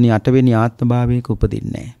පින්නතුනි 8 වෙනි ආත්මභාවයක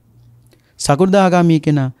උපදින්නේ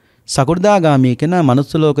නැහැ. සකු르දාගාමී කෙනා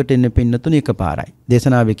මනුස්ස ලෝකෙට එන්න පින්නතුනි එකපාරයි.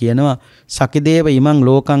 දේශනාවේ කියනවා සකිදේව ඉමං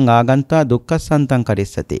ලෝකං ආගන්තා දුක්ඛසන්තං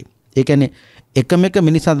කරිස්සති. ඒ කියන්නේ එකම එක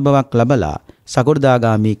මිනිසත් බවක් ලැබලා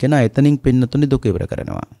සකු르දාගාමී කෙනා එතනින් පින්නතුනි දුක ඉවර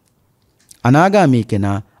කරනවා. අනාගාමී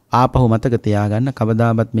කෙනා ආපහු මතක තියාගන්න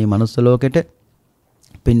කවදාවත් මේ මනුස්ස ලෝකෙට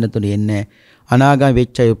පින්නතුනි එන්නේ අනාගාමී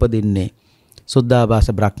වෙච්ච අය උපදින්නේ සුද්ධාවාස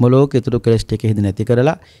බ්‍රහ්ම ලෝකෙ. ඊටු කෙලස් ටික එහෙද නැති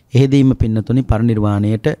කරලා එහෙදීම පින්නතුනි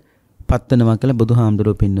පරිනිර්වාණයට පත්වනවා කියලා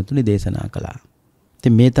බුදුහාමුදුරුවෝ පින්නතුනි දේශනා කළා.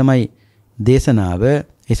 ඉතින් මේ තමයි දේශනාව.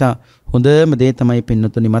 එසා හොඳම දේ තමයි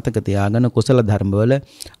පින්නතුනි මතක තියාගන්න කුසල ධර්මවල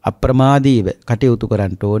අප්‍රමාදීව කටයුතු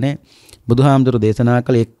කරන්න ඕනේ. බුදුහාමුදුරුවෝ දේශනා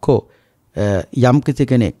කළ එක්කෝ යම් කිසි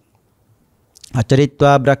කෙනෙක්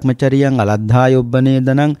අචරිත්වා බ්‍රහ්මචරියං අලද්ධායොබ්බනේ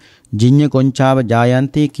දනං ජිඤ්ඤ කොංචාව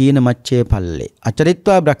ජායන්ති කීන මච්චේ පල්ලේ.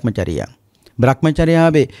 අචරිත්වා බ්‍රහ්මචරියං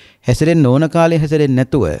බ්‍රහ්මචර්යාවේ හැසිරෙන්න ඕන කාලේ හැසිරෙන්නේ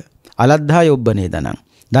නැතුව අලද්ධායොබ්බනේ දනං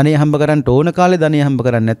ධනෙ හම්බ කරන්න ඕන කාලේ ධනෙ හම්බ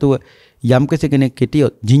කරන්නේ නැතුව යම් කෙනෙක්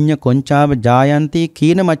හිටියොත් ජිඤ්ඤ කොංචාව ජායන්ති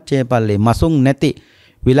කීන මච්චේ පල්ලේ මසුන් නැති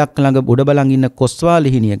විලක් ළඟ උඩ බලන් ඉන්න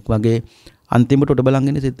කොස්වාලිහිනියෙක් වගේ අන්තිමට උඩ බලන්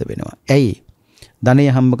ඉන්න සිද්ධ වෙනවා. ඇයි? ධනෙ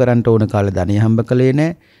හම්බ කරන්න ඕන කාලේ ධනෙ හම්බ කළේ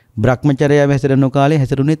නැහැ. බ්‍රහ්මචර්යාව හැසිරෙන කාලේ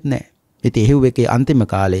හැසිරුණෙත් නැහැ. ඉතින් එහෙව් එකේ අන්තිම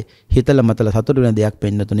කාලේ හිතල මතල සතුටු වෙන දෙයක්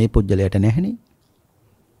පෙන්නතුනේ පුජ්‍යලයට නැහෙනේ.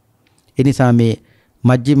 ඒ නිසා මේ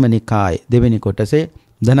මජ්ක්‍ධිම නිකායේ දෙවෙනි කොටසේ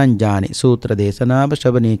ධනංජානි සූත්‍ර දේශනාව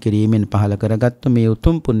ශ්‍රවණය කිරීමෙන් පහල කරගත්තු මේ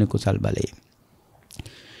උතුම් පුණ්‍ය කුසල් බලය.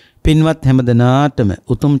 පින්වත් හැමදෙනාටම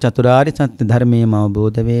උතුම් චතුරාර්ය සත්‍ය ධර්මයේම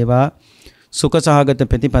අවබෝධ වේවා. සුඛ සහගත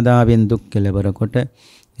ප්‍රතිපදාවෙන් දුක් කෙලවර කොට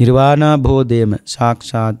නිර්වාණාභෝධයම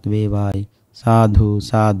සාක්ෂාත් වේවායි. සාධු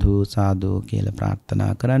සාධු සාධු කියලා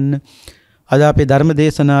ප්‍රාර්ථනා කරන්න. අද අපේ ධර්ම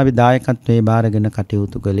දේශනාවේ දායකත්වයේ බාරගෙන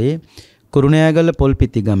කටයුතු කළේ කුරුණෑගල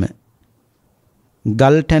පොල්පිටිගම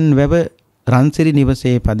ගල්ටන් වැව රන්සිරි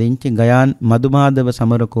නිවසේ පදිංචි ගයාන් මදුමාදව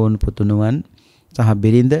සමරකෝන් පුතුණුවන් සහ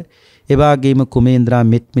බිරිඳ එවාගේම කුමේන්ද්‍රා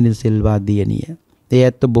මෙත්මිනි සිල්වා දියණිය. ඒ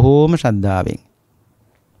ඇත්ත බොහෝම ශ්‍රද්ධාවෙන්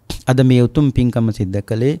අද මේ උතුම් පින්කම සිද්ධ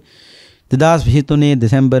කළේ 2023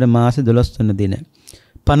 දෙසැම්බර් මාසේ 12 වන දින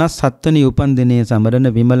 57 වෙනි උපන් දිනයේ සමරන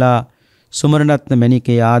විමලා සුමරණත්න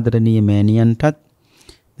මණිකේ ආදරණීය මෑණියන්ටත්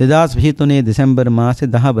 2023 දෙසැම්බර්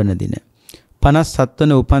මාසේ 10 වන දින 57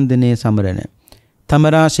 වන උපන් දිනයේ සමරන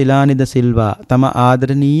තමරා ශිලානිද සිල්වා තම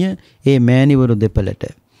ආදරණීය ඒ මෑණිවරු දෙපළට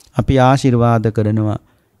අපි ආශිර්වාද කරනවා.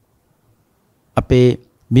 අපේ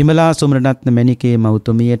විමලා සුමරණත්න මණිකේ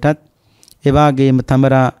මෞතුමියටත් එවාගේම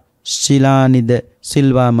තමරා ශිලානිද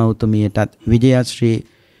සිල්වා මෞතුමියටත් විජයශ්‍රී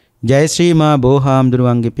ජයශ්‍රී මා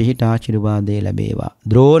බෝහාම්දුරුවන්ගේ පිහිට ආශිර්වාදය ලැබේවා.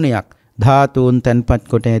 ද්‍රෝණයක් ධාතුන් තන්පත්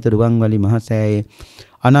කොට ඇත රුවන්වැලි මහසෑයේ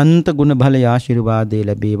අනන්ත ගුණ බල ආශිර්වාදය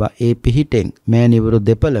ලැබේවා. ඒ පිහිටෙන් මෑණිවරු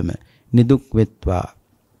දෙපළම නිදුක් වෙත්වා,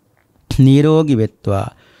 නිරෝගී වෙත්වා,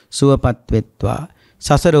 සුවපත් වෙත්වා.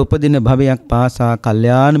 සසර උපදින භවයක් පාසා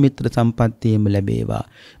කල්යාණ මිත්‍ර සම්පත්තියම ලැබේවා.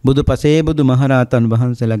 බුදුපසේ බුදු මහරහතන්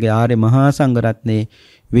වහන්සේලාගේ ආර්ය මහා සංඝරත්නයේ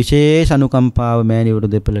විශේෂ අනුකම්පාව මෑණිවරු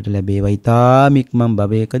දෙපළට ලැබේවා. ඊ타ම ඉක්මන්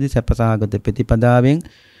භවයකදී සැපසහගත ප්‍රතිපදාවෙන්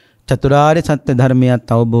චතුරාර්ය සත්‍ය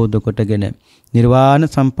ධර්මයත් අවබෝධ කොටගෙන නිර්වාණ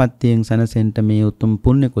සම්පත්තියෙන් සැනසෙන්න මේ උතුම්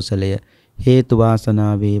පුණ්‍ය කුසලය හේතු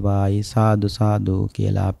වාසනා වේවායි. සාදු සාදු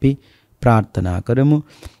කියලා අපි ප්‍රාර්ථනා කරමු.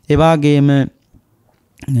 ඒ වගේම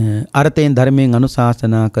අර්ථයෙන් ධර්මයෙන්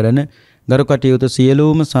අනුශාසනා කරන ගරු කටයුතු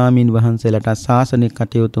සියලුම සාමින් වහන්සේලාට ශාසනික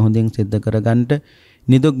කටයුතු හොඳින් සිද්ධ කරගන්නට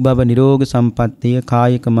නිදුක් බව නිරෝග සම්පන්නිය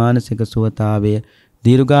කායික මානසික සුවතාවය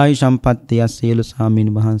දීර්ඝායු සම්පන්නිය සියලු සාමින්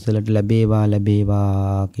වහන්සේලාට ලැබේවා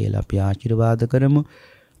ලැබේවා කියලා අපි ආශිර්වාද කරමු.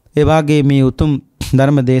 ඒ වගේ මේ උතුම්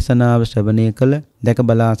ධර්ම දේශනාව ශ්‍රවණය කළ දැක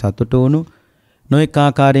බලා සතුටු වුණු නොඑක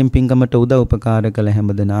ආකාරයෙන් පින්කමට උදව් උපකාර කළ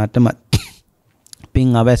හැමදෙනාටම පින්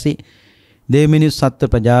අවැසි දෙවිමිනිස් සත්ත්ව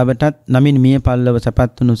ප්‍රජාවටත් නමින් මිය පල්ලව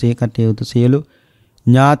සපත් වුණු සේ කටයුතු සියලු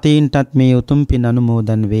ඥාතීන්ටත් මේ උතුම් පින්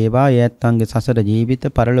අනුමෝදන් වේවා. යැත්තන්ගේ සසර ජීවිත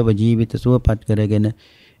පරලොව ජීවිත සුවපත් කරගෙන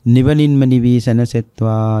නිවනින්ම නිවී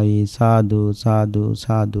සැනසෙත්වා. සාදු සාදු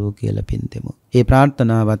සාදු කියලා පින් දෙමු. ඒ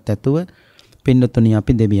ප්‍රාර්ථනාවත් ඇතුව පින්නතුනි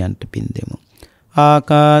අපි දෙවියන්ට පින් දෙමු.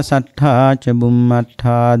 ආකාසට්ඨා ච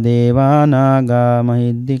බුම්මට්ඨා දේවා නාග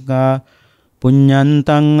මහිද්దికා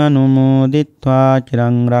පුඤ්ඤන්තං අනුමෝදිත්වා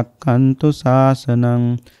චිරං රක්ඛන්තු ශාසනං.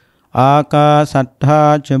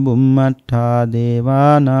 ආකාසට්ඨා ච බුම්මට්ඨා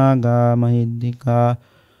දේවා නාග මහිද්దికා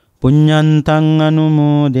පුඤ්ඤන්තං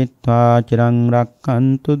අනුමෝදිත්වා චිරං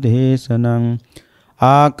රක්ඛන්තු දේශනං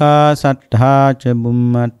ආකාසට්ඨා ච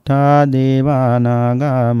බුම්මට්ඨා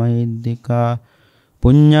දේවානාගා මහිද්దికා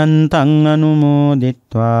පුඤ්ඤන්තං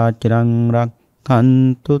අනුමෝදිත්වා චිරං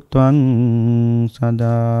රක්ඛන්තු ත්වං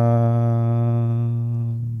සදා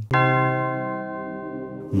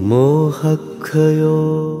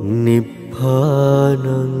මෝහක්ඛයෝ නිබ්බානං